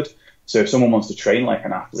recovered. So if someone wants to train like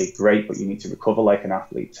an athlete, great, but you need to recover like an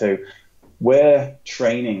athlete too. We're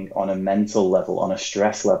training on a mental level, on a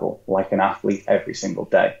stress level, like an athlete every single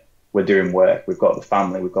day. We're doing work. We've got the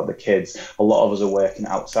family. We've got the kids. A lot of us are working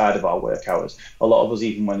outside of our work hours. A lot of us,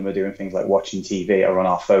 even when we're doing things like watching TV, are on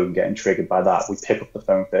our phone getting triggered by that. We pick up the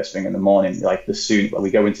phone first thing in the morning. We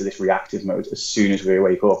go into this reactive mode as soon as we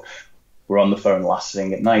wake up. We're on the phone last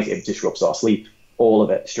thing at night. It disrupts our sleep. All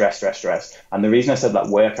of it, stress. And the reason I said that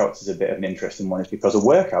workouts is a bit of an interesting one is because a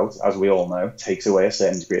workout, as we all know, takes away a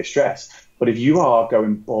certain degree of stress. But if you are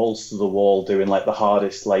going balls to the wall, doing the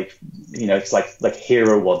hardest, it's like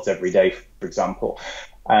hero wads every day, for example,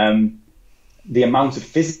 the amount of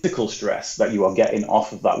physical stress that you are getting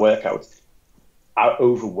off of that workout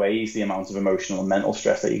outweighs the amount of emotional and mental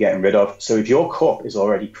stress that you're getting rid of. So if your cup is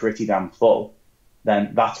already pretty damn full,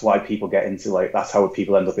 then that's why people get into that's how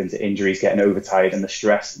people end up into injuries, getting overtired, and the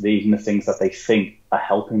stress, even the things that they think are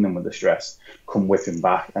helping them with the stress come whipping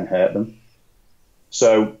back and hurt them.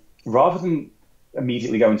 So rather than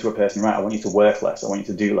immediately going to a person, right, I want you to work less, I want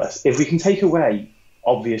you to do less, if we can take away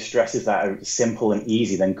obvious stresses that are simple and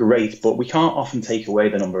easy, then great, but we can't often take away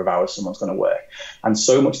the number of hours someone's going to work. And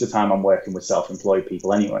so much of the time I'm working with self-employed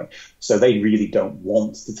people anyway, so they really don't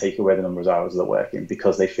want to take away the number of hours they're working,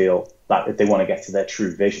 because they feel that if they want to get to their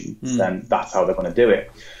true vision, then that's how they're going to do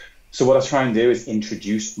it. So what I try and do is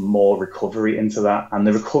introduce more recovery into that, and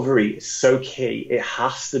the recovery is so key. It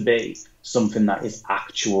has to be something that is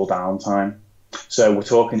actual downtime. So we're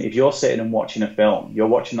talking, if you're sitting and watching a film, you're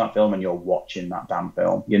watching that film and you're watching that damn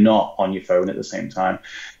film. You're not on your phone at the same time,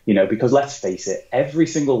 because let's face it, every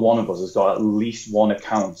single one of us has got at least one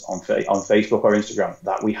account on Facebook or Instagram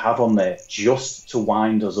that we have on there just to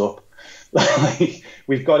wind us up.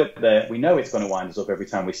 We've got it there. We know it's going to wind us up every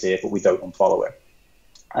time we see it, but we don't unfollow it.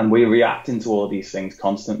 And we're reacting to all these things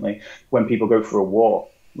constantly. When people go for a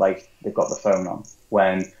walk, they've got the phone on.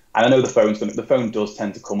 When And I know the phone does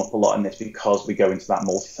tend to come up a lot in this because we go into that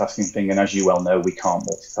multitasking thing. And as you well know, we can't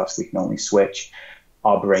multitask. We can only switch.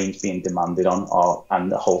 Our brain's being demanded on,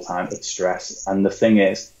 and the whole time it's stress. And the thing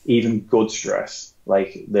is, even good stress,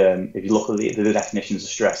 like if you look at the definitions of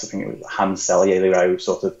stress, I think it was Hans Selye who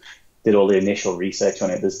sort of did all the initial research on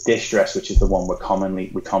it. There's distress, which is the one we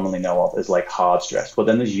commonly know of as like hard stress. But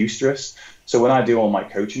then there's eustress. So when I do all my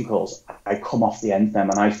coaching calls, I come off the end of them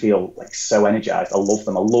and I feel like so energized. I love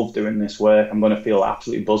them. I love doing this work. I'm going to feel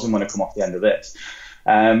absolutely buzzing when I come off the end of this.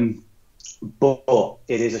 But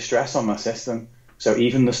it is a stress on my system. So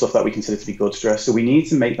even the stuff that we consider to be good stress. So we need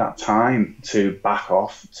to make that time to back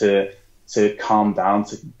off, to calm down,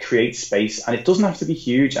 to create space. And it doesn't have to be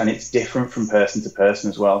huge, and it's different from person to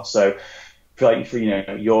person as well. So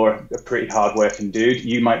you're a pretty hard working dude,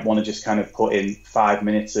 you might want to just kind of put in 5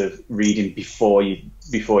 minutes of reading before you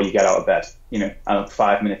get out of bed, and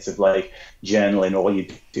 5 minutes of like journaling, or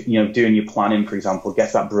doing your planning, for example,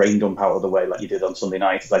 gets that brain dump out of the way, like you did on Sunday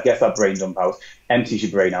night. It's like, get that brain dump out, empties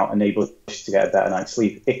your brain out, enables you to get a better night's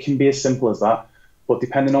sleep. It can be as simple as that, but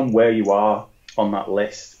depending on where you are on that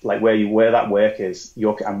list, like where that work is,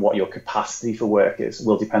 and what your capacity for work is,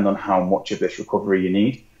 will depend on how much of this recovery you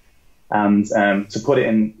need. And to put it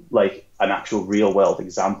in like an actual real world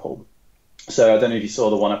example, so I don't know if you saw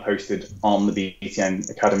the one I posted on the BTN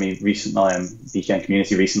Academy recently, BTN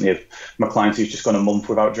community recently, of my client who's just gone a month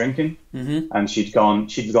without drinking. Mm-hmm. And she'd gone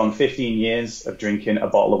 15 years of drinking a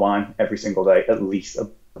bottle of wine every single day, at least a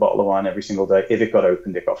bottle of wine every single day. If it got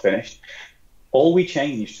opened, it got finished. All we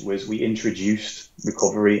changed was we introduced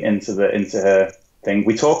recovery into her thing.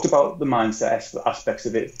 We talked about the mindset aspects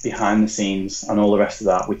of it behind the scenes and all the rest of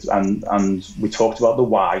that. And we talked about the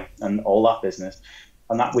why and all that business.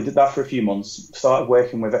 And that we did that for a few months, started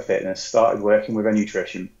working with her fitness, started working with her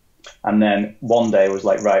nutrition. And then one day I was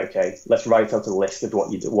like, right, okay, let's write out a list of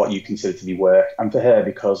what you consider to be work. And for her,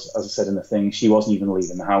 because as I said in the thing, she wasn't even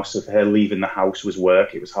leaving the house. So for her, leaving the house was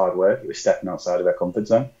work. It was hard work. It was stepping outside of her comfort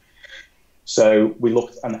zone. So we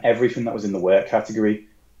looked at everything that was in the work category.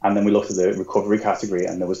 And then we looked at the recovery category,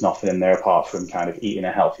 and there was nothing in there apart from kind of eating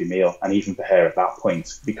a healthy meal. And even for her at that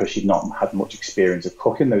point, because she'd not had much experience of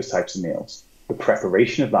cooking those types of meals, the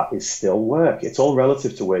preparation of that is still work. It's all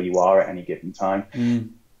relative to where you are at any given time.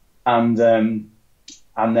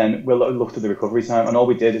 And then we looked at the recovery time, and all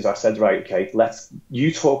we did is I said, right, okay,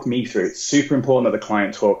 you talk me through. It's super important that the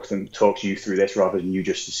client talks you through this rather than you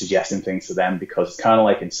just suggesting things to them, because it's kind of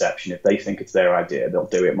like Inception. If they think it's their idea, they'll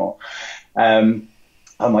do it more.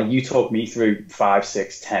 I'm like, you talk me through 5,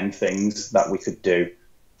 6, 10 things that we could do,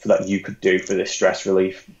 that you could do for this stress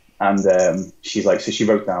relief. And she's like, so she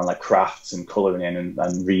wrote down like crafts and colouring in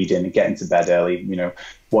and reading and getting to bed early,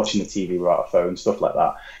 watching the TV without a phone, stuff like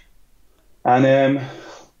that. And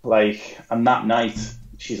and that night,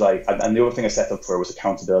 she's like, and the other thing I set up for her was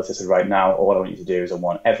accountability. I said, right now, all I want you to do is I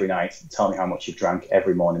want every night, tell me how much you've drank,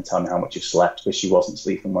 every morning, tell me how much you've slept, because she wasn't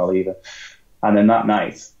sleeping well either. And then that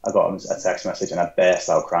night, I got a text message and I burst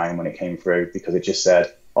out crying when it came through, because it just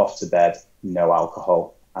said, off to bed, no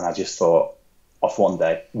alcohol. And I just thought, off one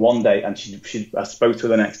day. And I spoke to her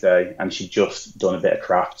the next day, and she'd just done a bit of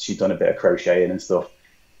craft. She'd done a bit of crocheting and stuff.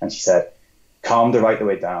 And she said, calmed her right the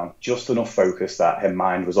way down, just enough focus that her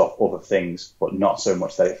mind was off other things, but not so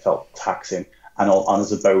much that it felt taxing. And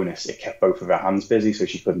as a bonus, it kept both of her hands busy, so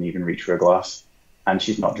she couldn't even reach for a glass. And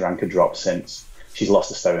she's not drank a drop since. She's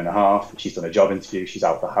lost 1.5 stone. She's done a job interview. She's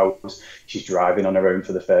out the house. She's driving on her own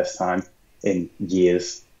for the first time in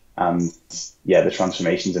years. And yeah, the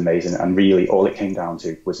transformation's amazing. And really, all it came down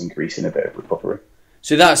to was increasing a bit of recovery.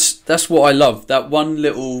 So that's what I love. That one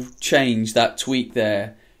little change, that tweak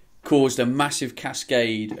there, caused a massive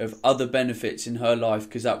cascade of other benefits in her life,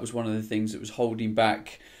 because that was one of the things that was holding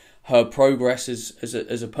back her progress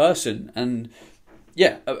as a person. And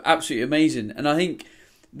yeah, absolutely amazing. And I think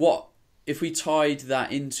if we tied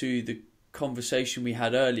that into the conversation we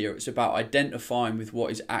had earlier, it's about identifying with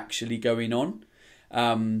what is actually going on.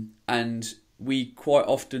 And we quite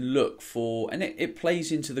often look for, and it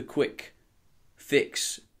plays into the quick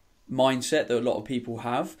fix mindset that a lot of people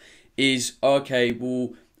have, is, okay,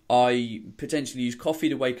 well, I potentially use coffee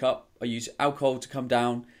to wake up, I use alcohol to come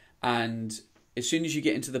down, and as soon as you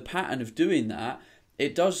get into the pattern of doing that,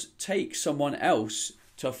 it does take someone else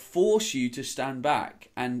to force you to stand back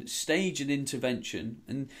and stage an intervention.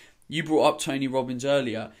 And you brought up Tony Robbins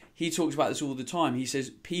earlier. He talks about this all the time. He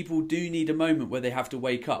says people do need a moment where they have to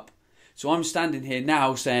wake up. So I'm standing here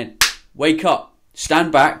now saying, wake up,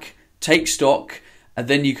 stand back, take stock, and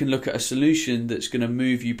then you can look at a solution that's going to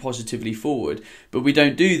move you positively forward. But we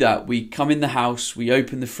don't do that. We come in the house, we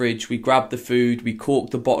open the fridge, we grab the food, we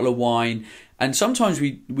cork the bottle of wine, And sometimes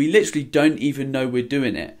we literally don't even know we're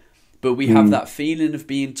doing it. But we have that feeling of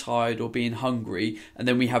being tired or being hungry, and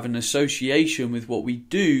then we have an association with what we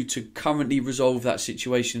do to currently resolve that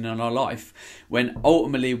situation in our life, when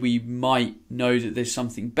ultimately we might know that there's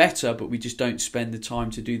something better, but we just don't spend the time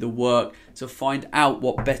to do the work to find out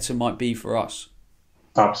what better might be for us.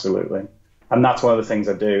 Absolutely. And that's one of the things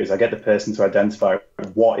I do is I get the person to identify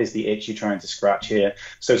what is the itch you're trying to scratch here.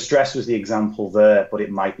 So stress was the example there, but it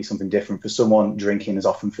might be something different. For someone, drinking is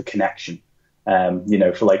often for connection.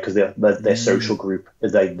 For like, because their social group,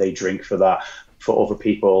 they drink for that. For other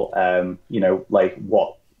people, like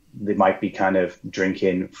what they might be kind of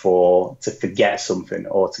drinking to forget something,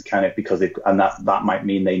 or to kind of and that might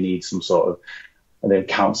mean they need some sort of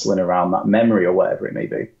counselling around that memory or whatever it may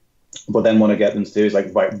be. But then what I get them to do is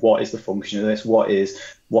like, right, what is the function of this? What is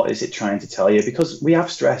it trying to tell you? Because we have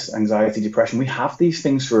stress, anxiety, depression. We have these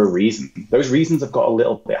things for a reason. Those reasons have got a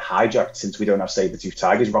little bit hijacked since we don't have saber-toothed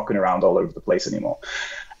tigers rocking around all over the place anymore.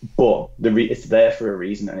 But it's there for a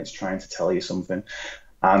reason, and it's trying to tell you something.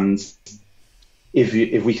 And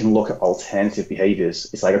if we can look at alternative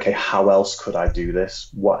behaviors, it's like, okay, how else could I do this?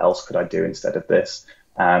 What else could I do instead of this?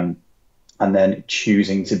 And then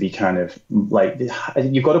choosing to be kind of like,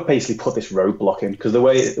 you've got to basically put this roadblock in, because the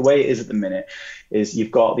way it is at the minute is you've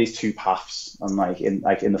got these two paths, and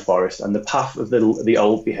in the forest, and the path of the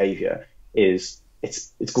old behavior is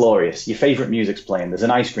it's glorious. Your favorite music's playing. There's an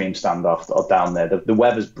ice cream stand off down there. The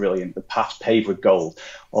weather's brilliant. The path's paved with gold.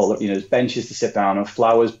 There's benches to sit down on,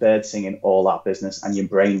 flowers, birds singing, all that business, and your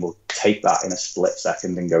brain will take that in a split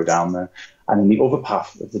second and go down there. And in the other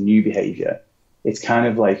path of the new behavior, it's kind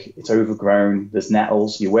of like it's overgrown. There's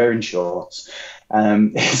nettles. You're wearing shorts.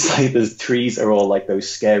 It's like there's trees are all like those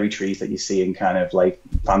scary trees that you see in kind of like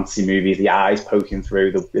fantasy movies. The eyes poking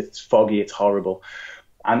through. It's foggy. It's horrible.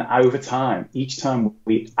 And over time, each time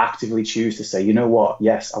we actively choose to say, you know what?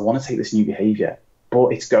 Yes, I want to take this new behavior, but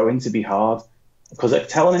it's going to be hard. Because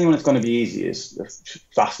telling anyone it's going to be easy is the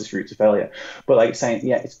fastest route to failure. But like saying,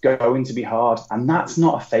 yeah, it's going to be hard. And that's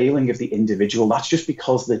not a failing of the individual. That's just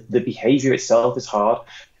because the behavior itself is hard.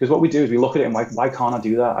 Because what we do is we look at it and like, why can't I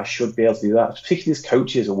do that? I should be able to do that. Particularly as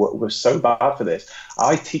coaches, we're so bad for this.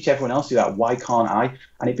 I teach everyone else to do that. Why can't I?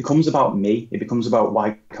 And it becomes about me. It becomes about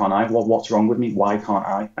why can't I? What's wrong with me? Why can't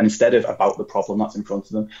I? And instead of about the problem that's in front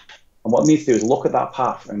of them. And what they need to do is look at that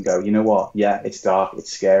path and go, you know what? Yeah, it's dark,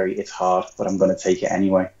 it's scary, it's hard, but I'm going to take it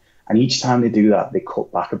anyway. And each time they do that, they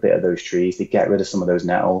cut back a bit of those trees, they get rid of some of those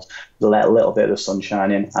nettles, they let a little bit of the sunshine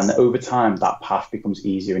in, and over time, that path becomes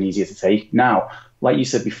easier and easier to take. Now, like you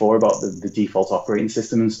said before about the default operating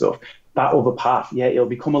system and stuff, that other path, yeah, it'll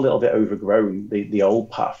become a little bit overgrown, the old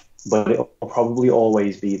path, but it'll probably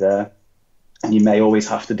always be there. And you may always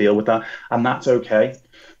have to deal with that, and that's okay.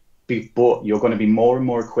 But you're going to be more and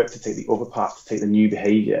more equipped to take the other path, to take the new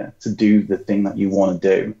behavior, to do the thing that you want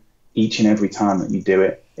to do each and every time that you do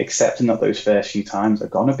it, accepting that those first few times are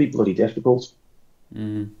going to be bloody difficult.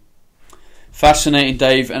 Fascinating,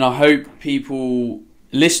 Dave. And I hope people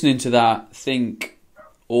listening to that think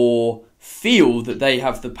or feel that they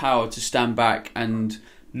have the power to stand back and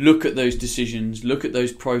look at those decisions, look at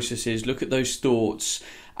those processes, look at those thoughts.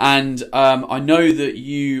 And I know that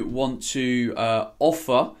you want to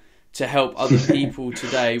offer to help other people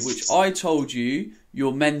today, which I told you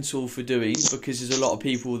you're mental for doing, because there's a lot of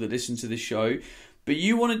people that listen to this show, but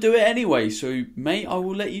you want to do it anyway. So, mate, I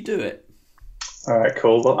will let you do it. All right,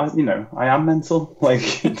 cool. Well, I am mental.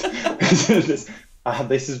 Like, this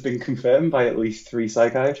has been confirmed by at least 3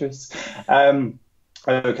 psychiatrists.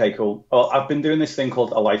 Okay, cool. Well, I've been doing this thing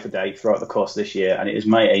called A Life a Day throughout the course of this year, and it is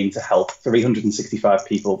my aim to help 365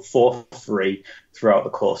 people for free throughout the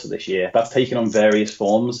course of this year. That's taken on various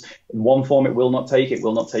forms. In one form, it will not take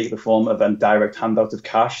the form of a direct handout of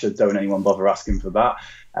cash, so don't anyone bother asking for that.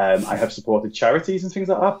 I have supported charities and things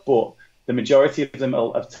like that, but the majority of them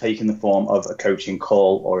have taken the form of a coaching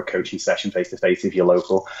call or a coaching session face-to-face if you're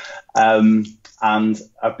local. And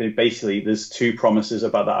I've been there's 2 promises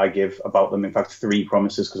about that I give about them. In fact, 3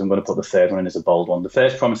 promises, because I'm going to put the third one in as a bold one. The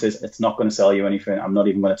first promise is it's not going to sell you anything. I'm not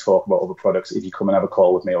even going to talk about other products if you come and have a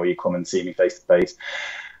call with me or you come and see me face-to-face.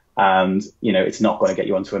 And, it's not going to get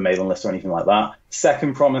you onto a mailing list or anything like that.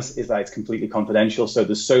 Second promise is that it's completely confidential. So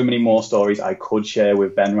there's so many more stories I could share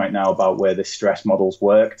with Ben right now about where this stress model's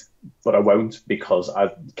worked, but I won't, because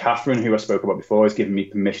Catherine, who I spoke about before, has given me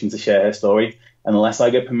permission to share her story. Unless I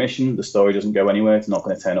get permission, the story doesn't go anywhere. It's not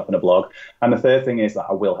going to turn up in a blog. And the third thing is that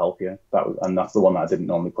I will help you. And that's the one that I didn't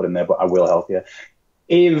normally put in there, but I will help you.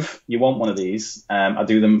 If you want one of these, I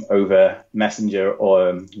do them over Messenger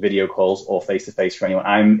or video calls or face-to-face for anyone.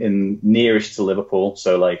 I'm nearest to Liverpool,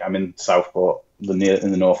 so I'm in Southport,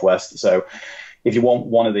 in the Northwest. So if you want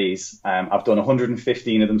one of these, I've done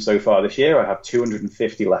 115 of them so far this year. I have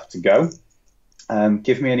 250 left to go.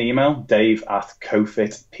 Give me an email,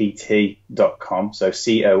 dave@cofitpt.com. So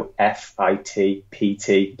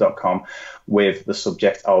COFITPT.com with the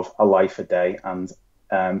subject of a life a day, and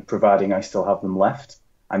providing I still have them left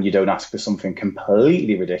and you don't ask for something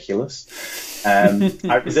completely ridiculous,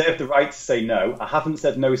 I reserve the right to say no. I haven't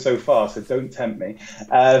said no so far, so don't tempt me.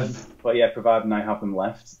 But yeah, providing I have them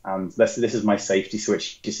left, and this is my safety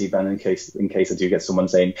switch, you see, Ben, in case I do get someone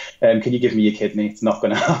saying, can you give me your kidney? It's not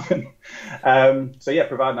going to happen. So yeah,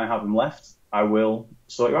 providing I have them left, I will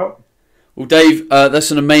sort you out. Well, Dave,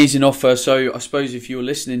 that's an amazing offer. So I suppose if you're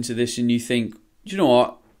listening to this and you think, do you know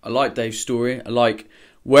what? I like Dave's story. I like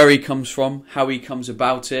where he comes from, how he comes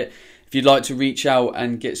about it. If you'd like to reach out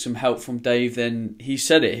and get some help from Dave, then he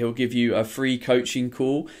said it. He'll give you a free coaching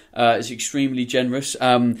call. It's extremely generous.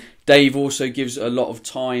 Dave also gives a lot of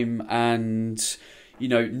time and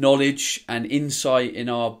knowledge and insight in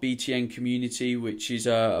our BTN community, which is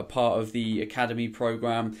a part of the Academy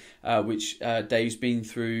program, which Dave's been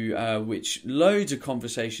through, which loads of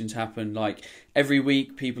conversations happen. Like every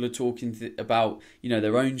week, people are talking about,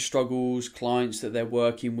 their own struggles, clients that they're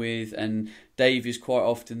working with, and Dave is quite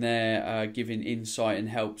often there giving insight and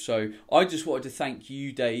help. So I just wanted to thank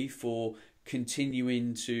you, Dave, for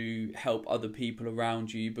continuing to help other people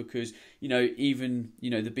around you, because even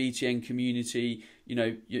the BTN community,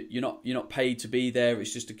 you're not paid to be there.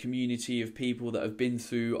 It's just a community of people that have been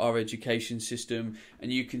through our education system,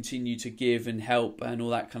 and you continue to give and help and all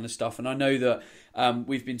that kind of stuff. And I know that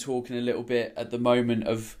we've been talking a little bit at the moment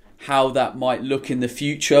of how that might look in the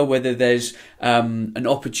future, whether there's an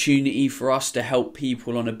opportunity for us to help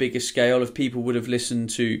people on a bigger scale. If people would have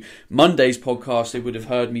listened to Monday's podcast, they would have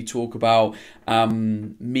heard me talk about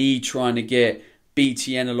me trying to get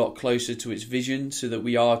BTN a lot closer to its vision, so that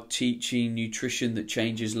we are teaching nutrition that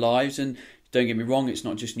changes lives. And don't get me wrong, it's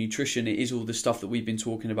not just nutrition, it is all the stuff that we've been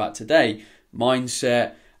talking about today.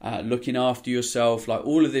 Mindset, looking after yourself, like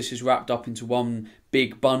all of this is wrapped up into one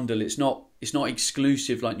big bundle. It's not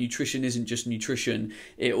exclusive. Like nutrition isn't just nutrition.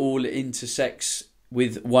 It all intersects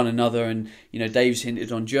with one another. And, Dave's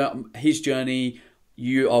hinted on his journey.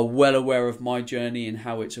 You are well aware of my journey and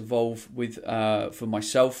how it's evolved with for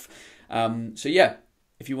myself. So yeah,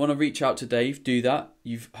 if you want to reach out to Dave, do that.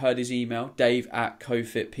 You've heard his email,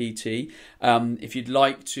 dave@cofitpt. If you'd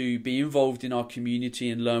like to be involved in our community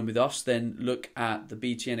and learn with us, then look at the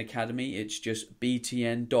BTN Academy. It's just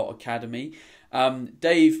btn.academy.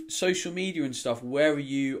 Dave, social media and stuff, where are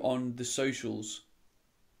you on the socials?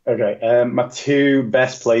 Okay, my two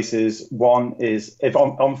best places. One is if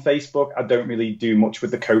on Facebook. I don't really do much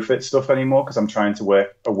with the CoFit stuff anymore because I'm trying to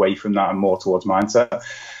work away from that and more towards mindset.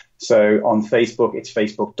 So on Facebook, it's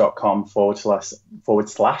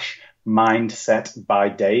facebook.com/mindset by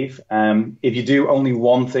Dave. If you do only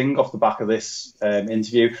one thing off the back of this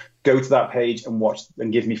interview, go to that page and watch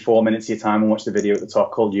and give me 4 minutes of your time and watch the video at the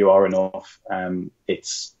top called "You Are Enough."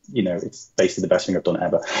 It's basically the best thing I've done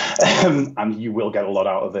ever, and you will get a lot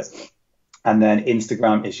out of it. And then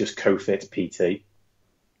Instagram is just CoFitPT.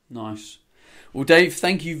 Nice. Well, Dave,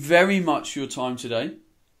 thank you very much for your time today.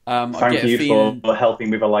 Thank you for helping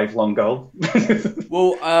with a lifelong goal.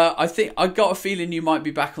 Well, I think I got a feeling you might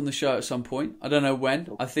be back on the show at some point. I don't know when.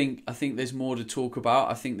 I think there's more to talk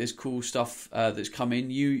about. I think there's cool stuff that's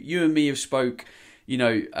coming. You and me have spoke,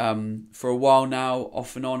 for a while now,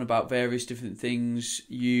 off and on, about various different things.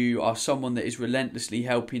 You are someone that is relentlessly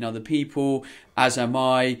helping other people, as am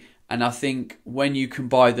I. And I think when you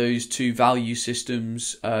combine those two value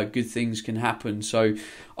systems, good things can happen. So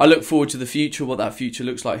I look forward to the future. What that future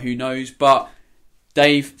looks like, who knows? But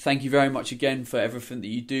Dave, thank you very much again for everything that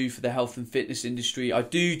you do for the health and fitness industry. I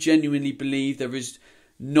do genuinely believe there is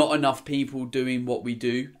not enough people doing what we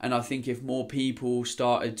do. And I think if more people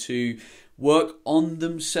started to work on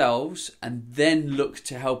themselves and then look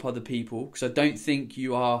to help other people, because I don't think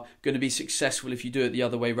you are going to be successful if you do it the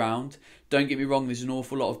other way round. Don't get me wrong, there's an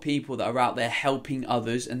awful lot of people that are out there helping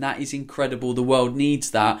others, and that is incredible. The world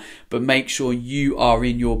needs that, but make sure you are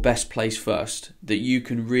in your best place first, that you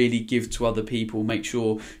can really give to other people. Make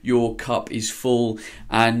sure your cup is full,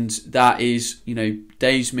 and that is,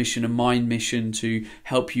 Dave's mission and my mission, to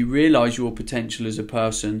help you realize your potential as a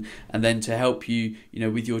person, and then to help you,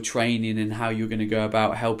 with your training and how you're going to go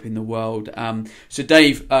about helping the world. So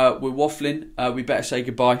Dave, we're waffling. We better say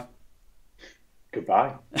goodbye.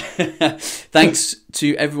 Goodbye. Thanks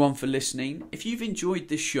to everyone for listening. If you've enjoyed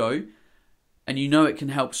this show and you know it can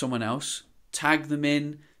help someone else, tag them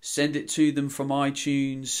in, send it to them from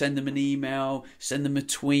iTunes, send them an email, send them a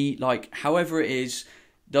tweet, however it is,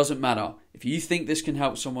 doesn't matter. If you think this can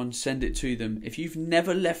help someone, send it to them. If you've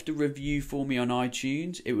never left a review for me on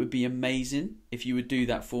iTunes, it would be amazing if you would do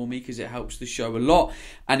that for me, because it helps the show a lot.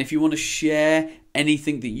 And if you want to share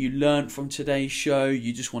anything that you learned from today's show,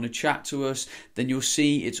 you just want to chat to us, then you'll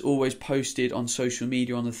see it's always posted on social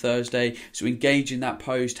media on the Thursday. So engage in that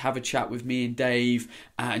post, have a chat with me and Dave,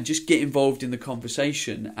 and just get involved in the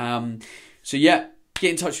conversation. So yeah,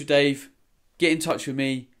 get in touch with Dave, get in touch with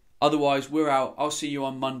me. Otherwise, we're out. I'll see you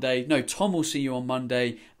on Monday. No, Tom will see you on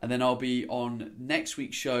Monday. And then I'll be on next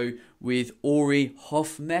week's show with Ori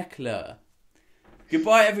Hofmeckler.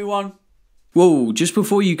 Goodbye, everyone. Whoa, just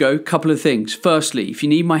before you go, couple of things. Firstly, if you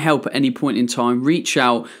need my help at any point in time, reach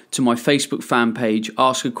out to my Facebook fan page,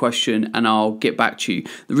 ask a question, and I'll get back to you.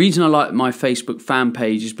 The reason I like my Facebook fan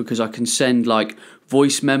page is because I can send like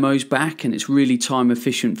voice memos back, and it's really time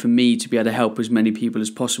efficient for me to be able to help as many people as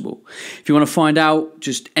possible. If you want to find out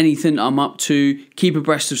just anything I'm up to, keep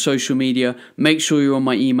abreast of social media, make sure you're on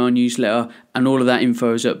my email newsletter, and all of that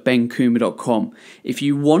info is at benkuma.com. If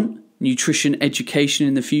you want nutrition education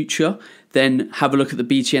in the future, then have a look at the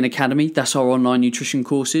BTN Academy. That's our online nutrition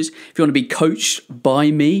courses. If you want to be coached by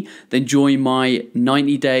me, then join my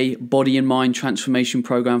 90-day body and mind transformation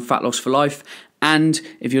program, Fat Loss for Life. And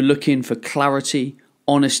if you're looking for clarity,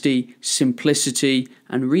 honesty, simplicity,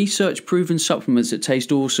 and research-proven supplements that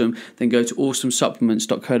taste awesome, then go to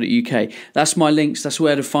awesomesupplements.co.uk. That's my links. That's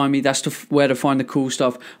where to find me. That's where to find the cool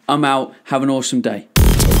stuff. I'm out. Have an awesome day.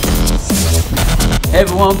 Hey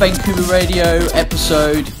everyone, Ben Kuma Radio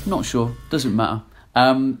episode, not sure, doesn't matter.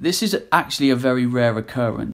 This is actually a very rare occurrence.